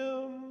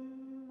him,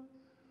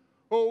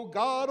 O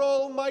God,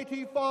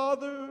 Almighty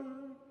Father,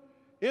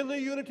 in the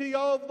unity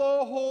of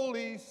the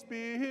Holy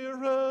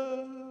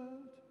Spirit,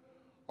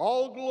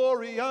 all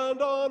glory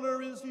and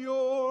honor is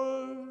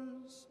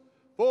yours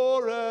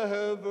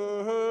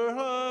forever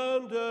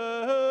and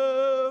ever.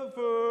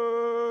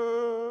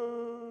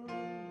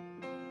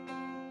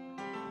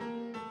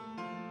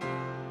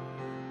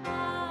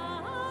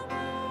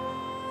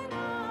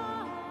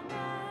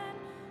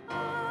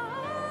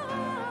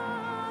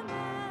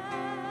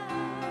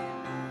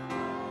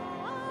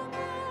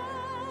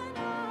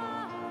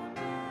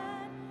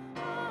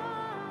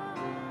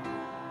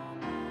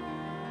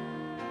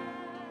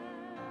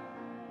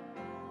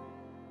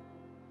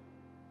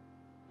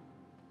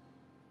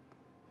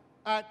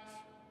 At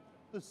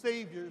the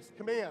Savior's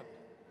command,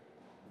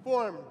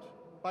 formed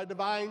by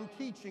divine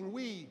teaching,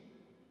 we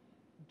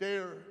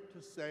dare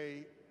to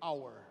say,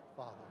 Our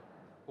Father,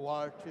 who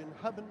art in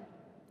heaven,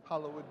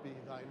 hallowed be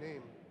thy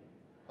name.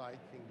 Thy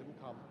kingdom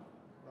come,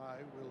 thy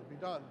will be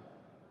done,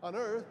 on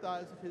earth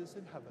as it is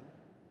in heaven.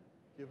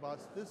 Give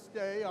us this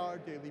day our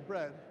daily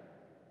bread,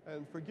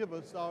 and forgive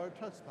us our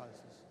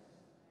trespasses,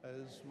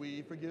 as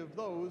we forgive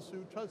those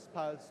who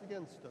trespass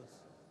against us.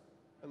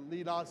 And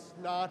lead us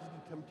not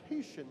into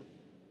temptation,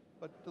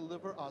 but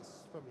deliver us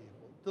from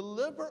evil.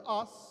 Deliver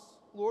us,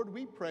 Lord,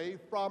 we pray,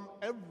 from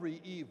every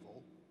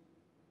evil.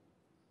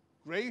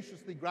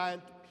 Graciously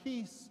grant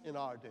peace in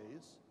our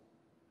days,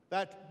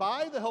 that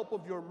by the help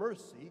of your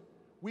mercy,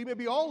 we may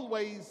be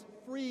always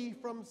free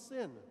from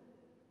sin,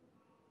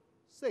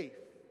 safe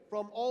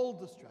from all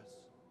distress,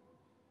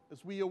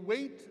 as we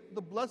await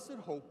the blessed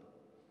hope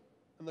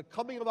and the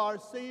coming of our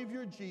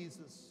Savior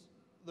Jesus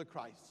the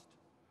Christ.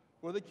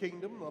 For the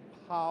kingdom, the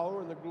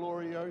power, and the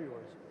glory are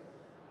yours.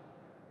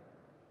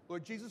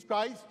 Lord Jesus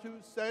Christ, who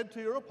said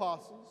to your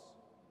apostles,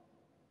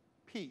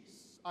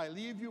 Peace I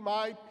leave you,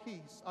 my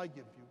peace I give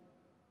you.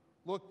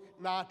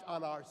 Look not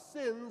on our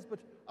sins, but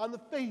on the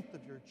faith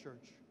of your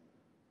church.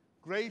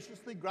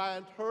 Graciously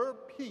grant her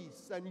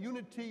peace and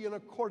unity in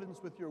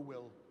accordance with your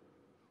will,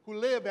 who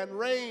live and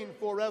reign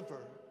forever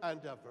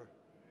and ever.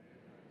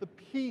 The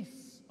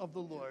peace of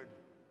the Lord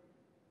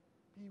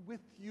be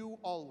with you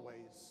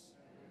always.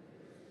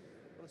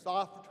 Let us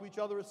offer to each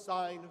other a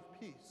sign of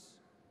peace.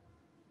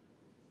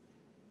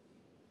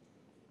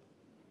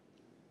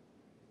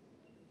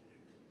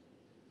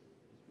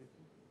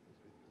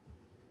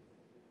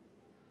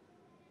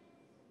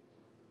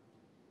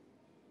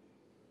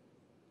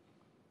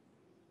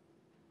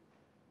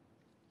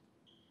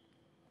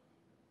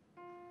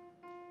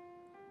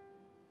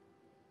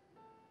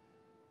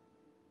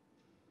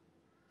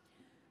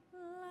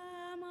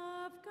 Lamb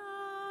of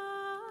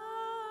God,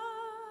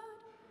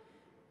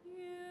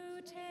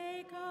 you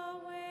take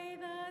away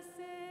the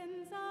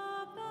sins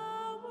of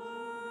the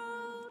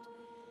world.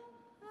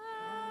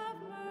 Have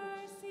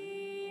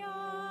mercy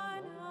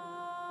on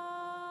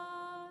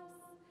us.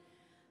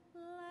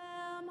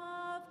 Lamb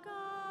of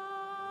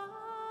God,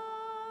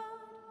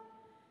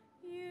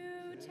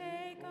 you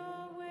take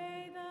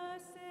away the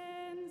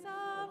sins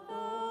of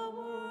the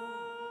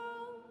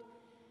world.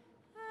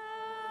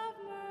 Have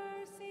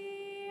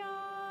mercy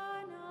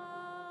on us.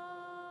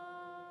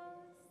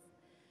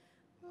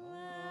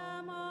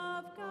 Lamb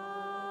of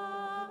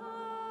God,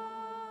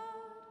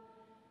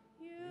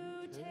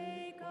 you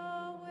take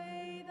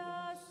away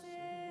the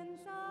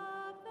sins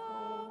of the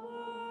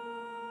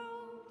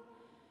world.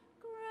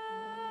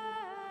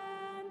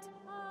 Grant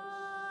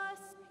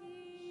us peace.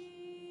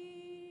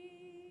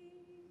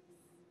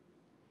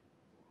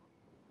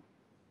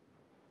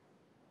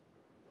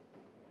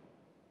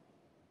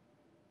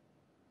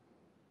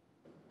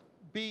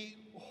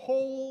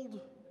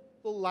 Behold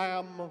the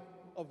Lamb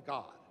of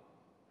God.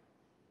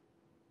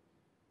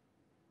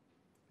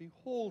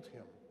 Behold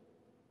him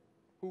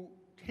who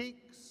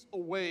takes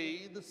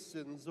away the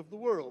sins of the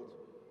world.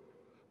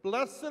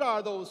 Blessed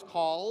are those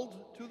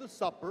called to the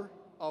supper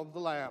of the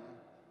Lamb.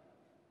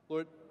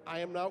 Lord, I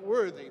am not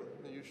worthy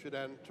that you should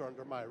enter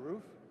under my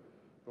roof.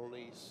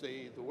 Only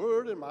say the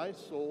word, and my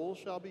soul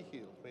shall be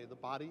healed. May the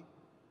body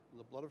and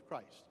the blood of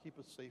Christ keep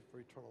us safe for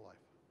eternal life.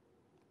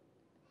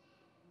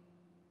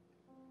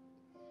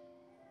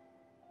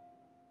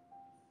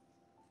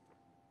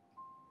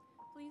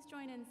 Please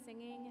join in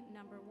singing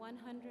number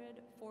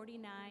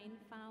 149,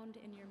 found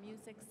in your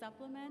music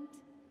supplement,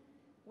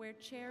 Where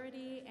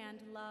Charity and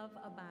Love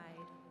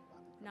Abide,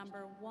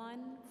 number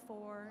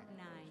 149.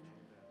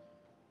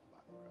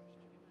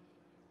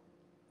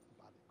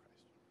 Body of Christ.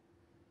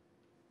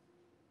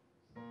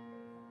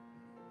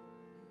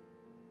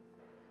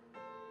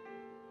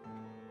 The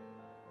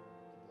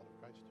blood of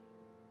Christ.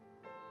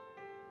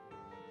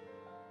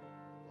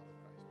 The blood of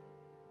Christ.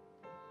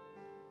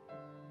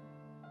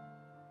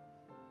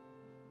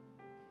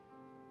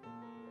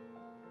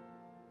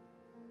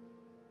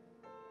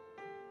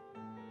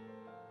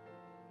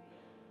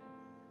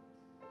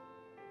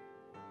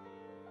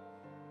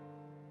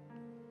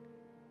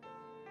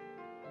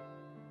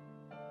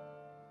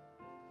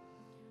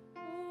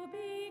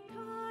 Ubi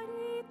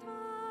caritas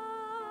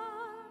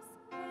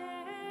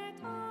et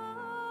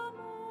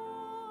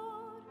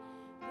amor,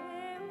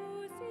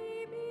 Deus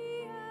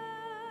ibi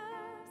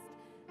est,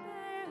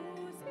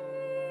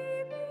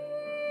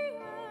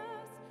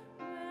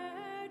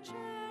 where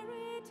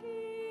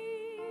charity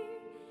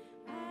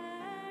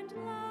and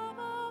love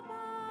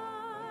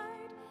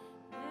abide,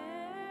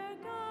 there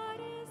God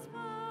is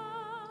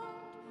found,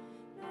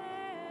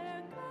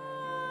 there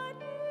God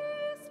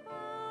is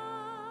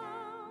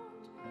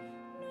found.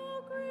 No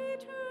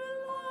greater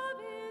love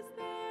is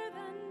there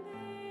than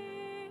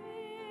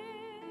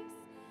this,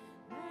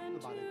 than The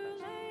to body of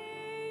Christ.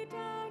 lay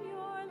down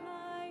your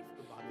life,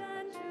 The body of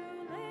than Christ. to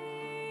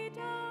lay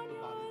down The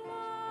your body of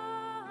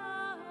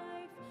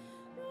life.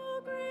 No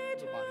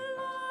greater body of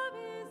Christ. love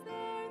is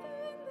there than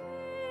body of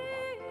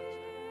Christ. this,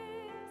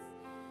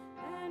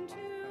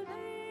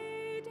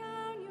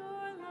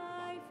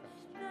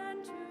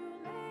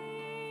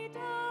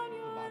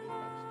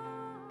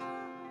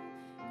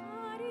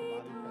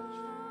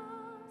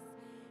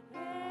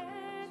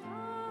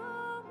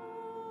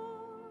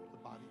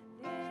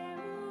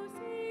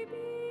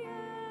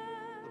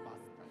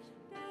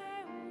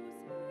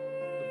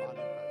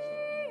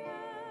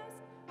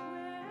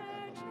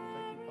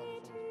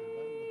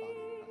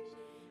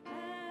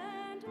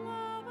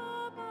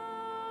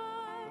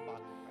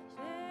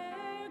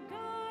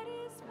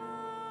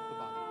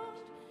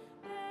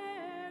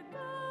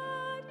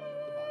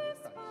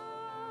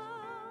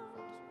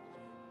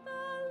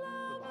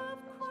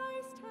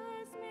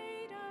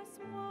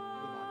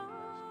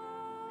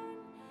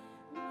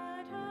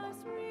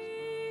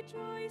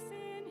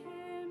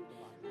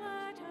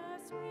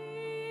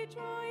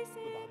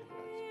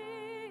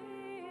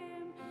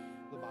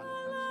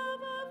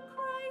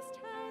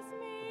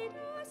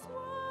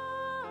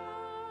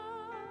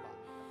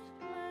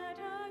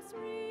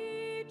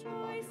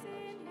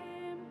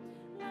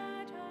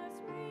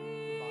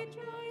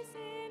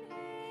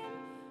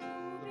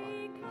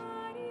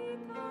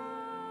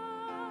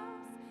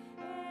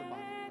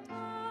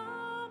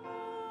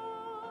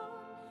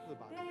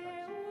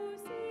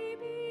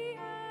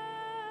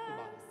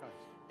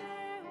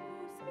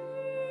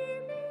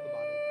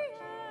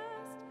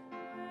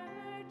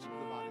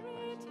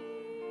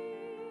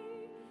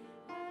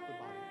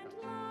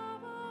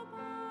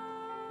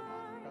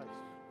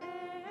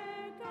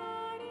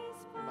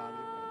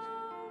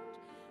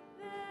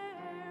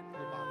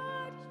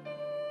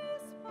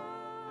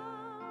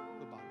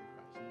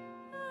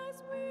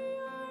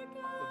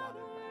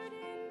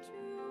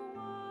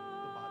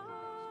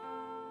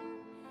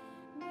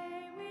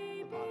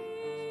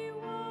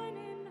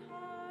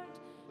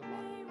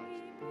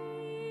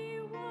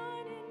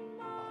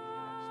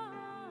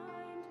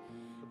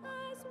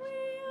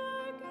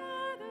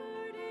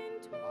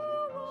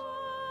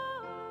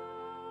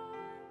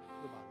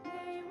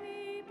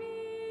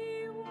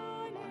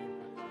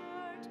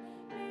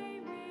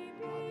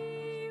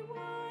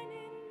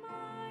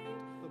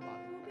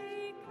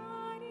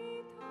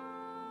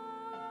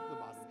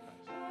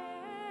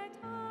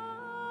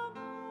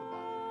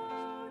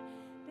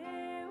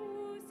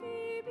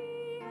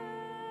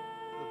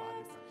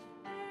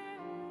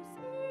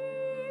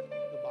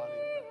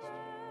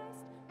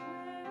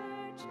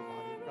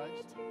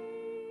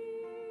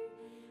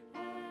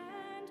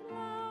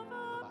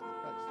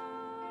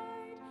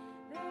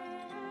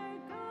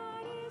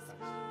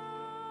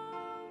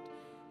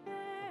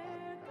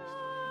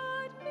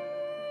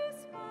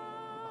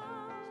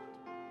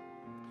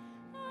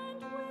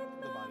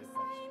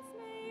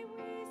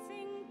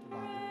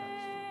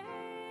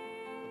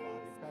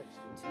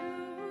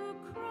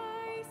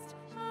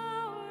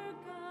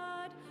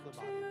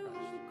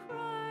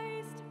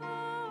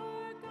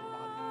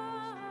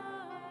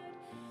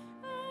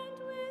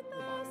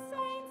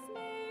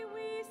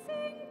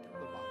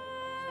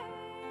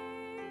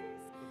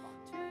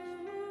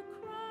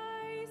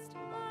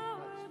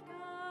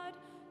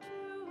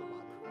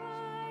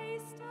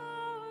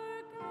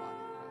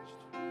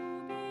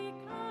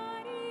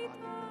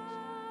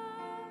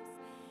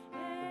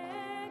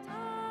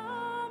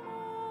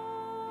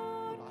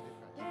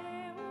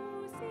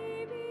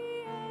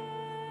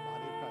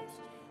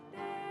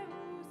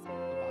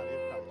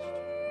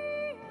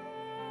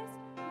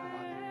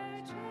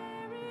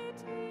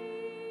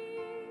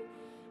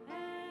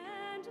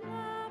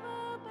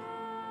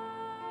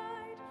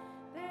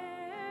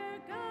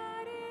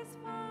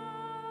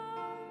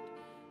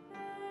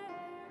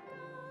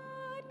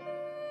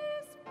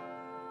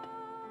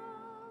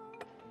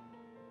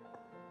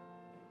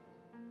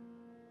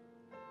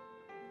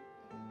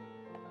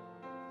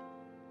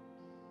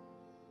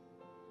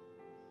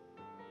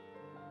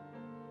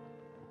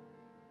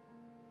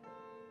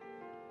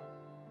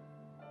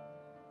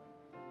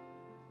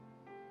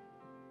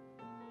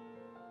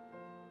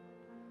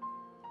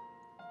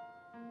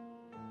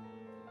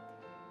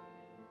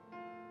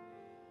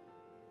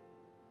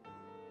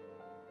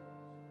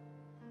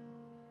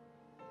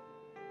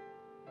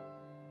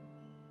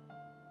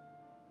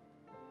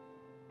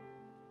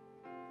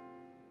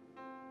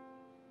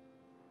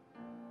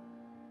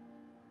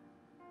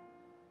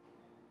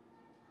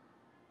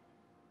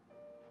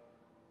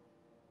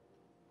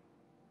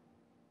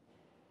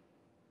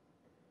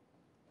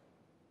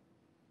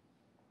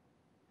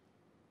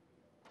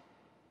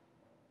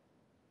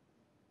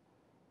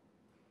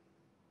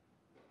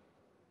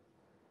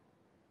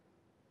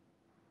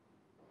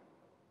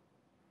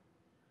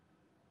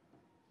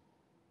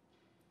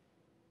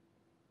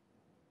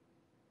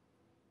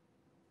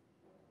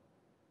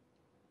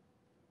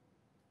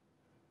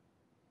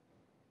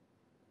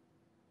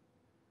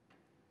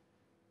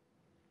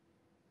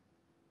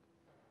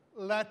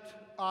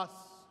 Let us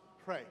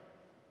pray.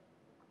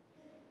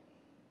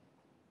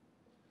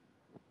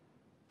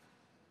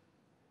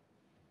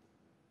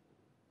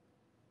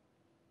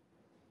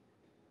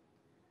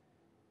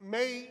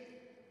 May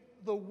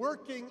the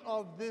working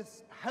of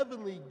this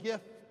heavenly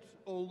gift,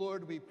 O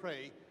Lord, we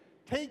pray,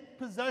 take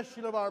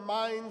possession of our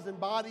minds and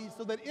bodies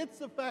so that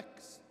its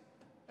effects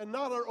and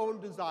not our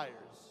own desires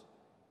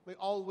may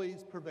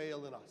always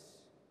prevail in us.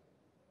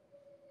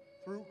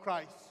 Through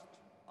Christ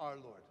our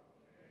Lord.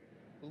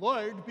 The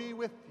Lord be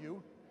with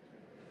you.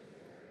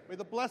 May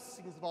the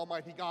blessings of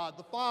Almighty God,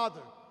 the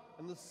Father,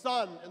 and the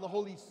Son, and the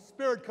Holy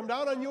Spirit come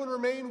down on you and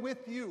remain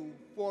with you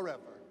forever.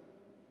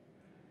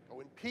 Go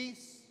in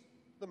peace.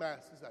 The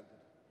Mass is ended.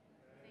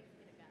 Thanks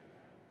be to God.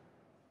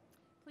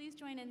 Please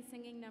join in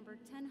singing number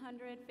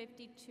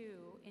 1052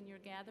 in your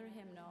Gather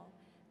hymnal.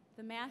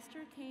 The Master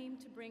came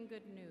to bring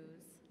good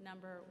news,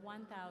 number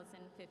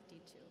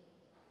 1052.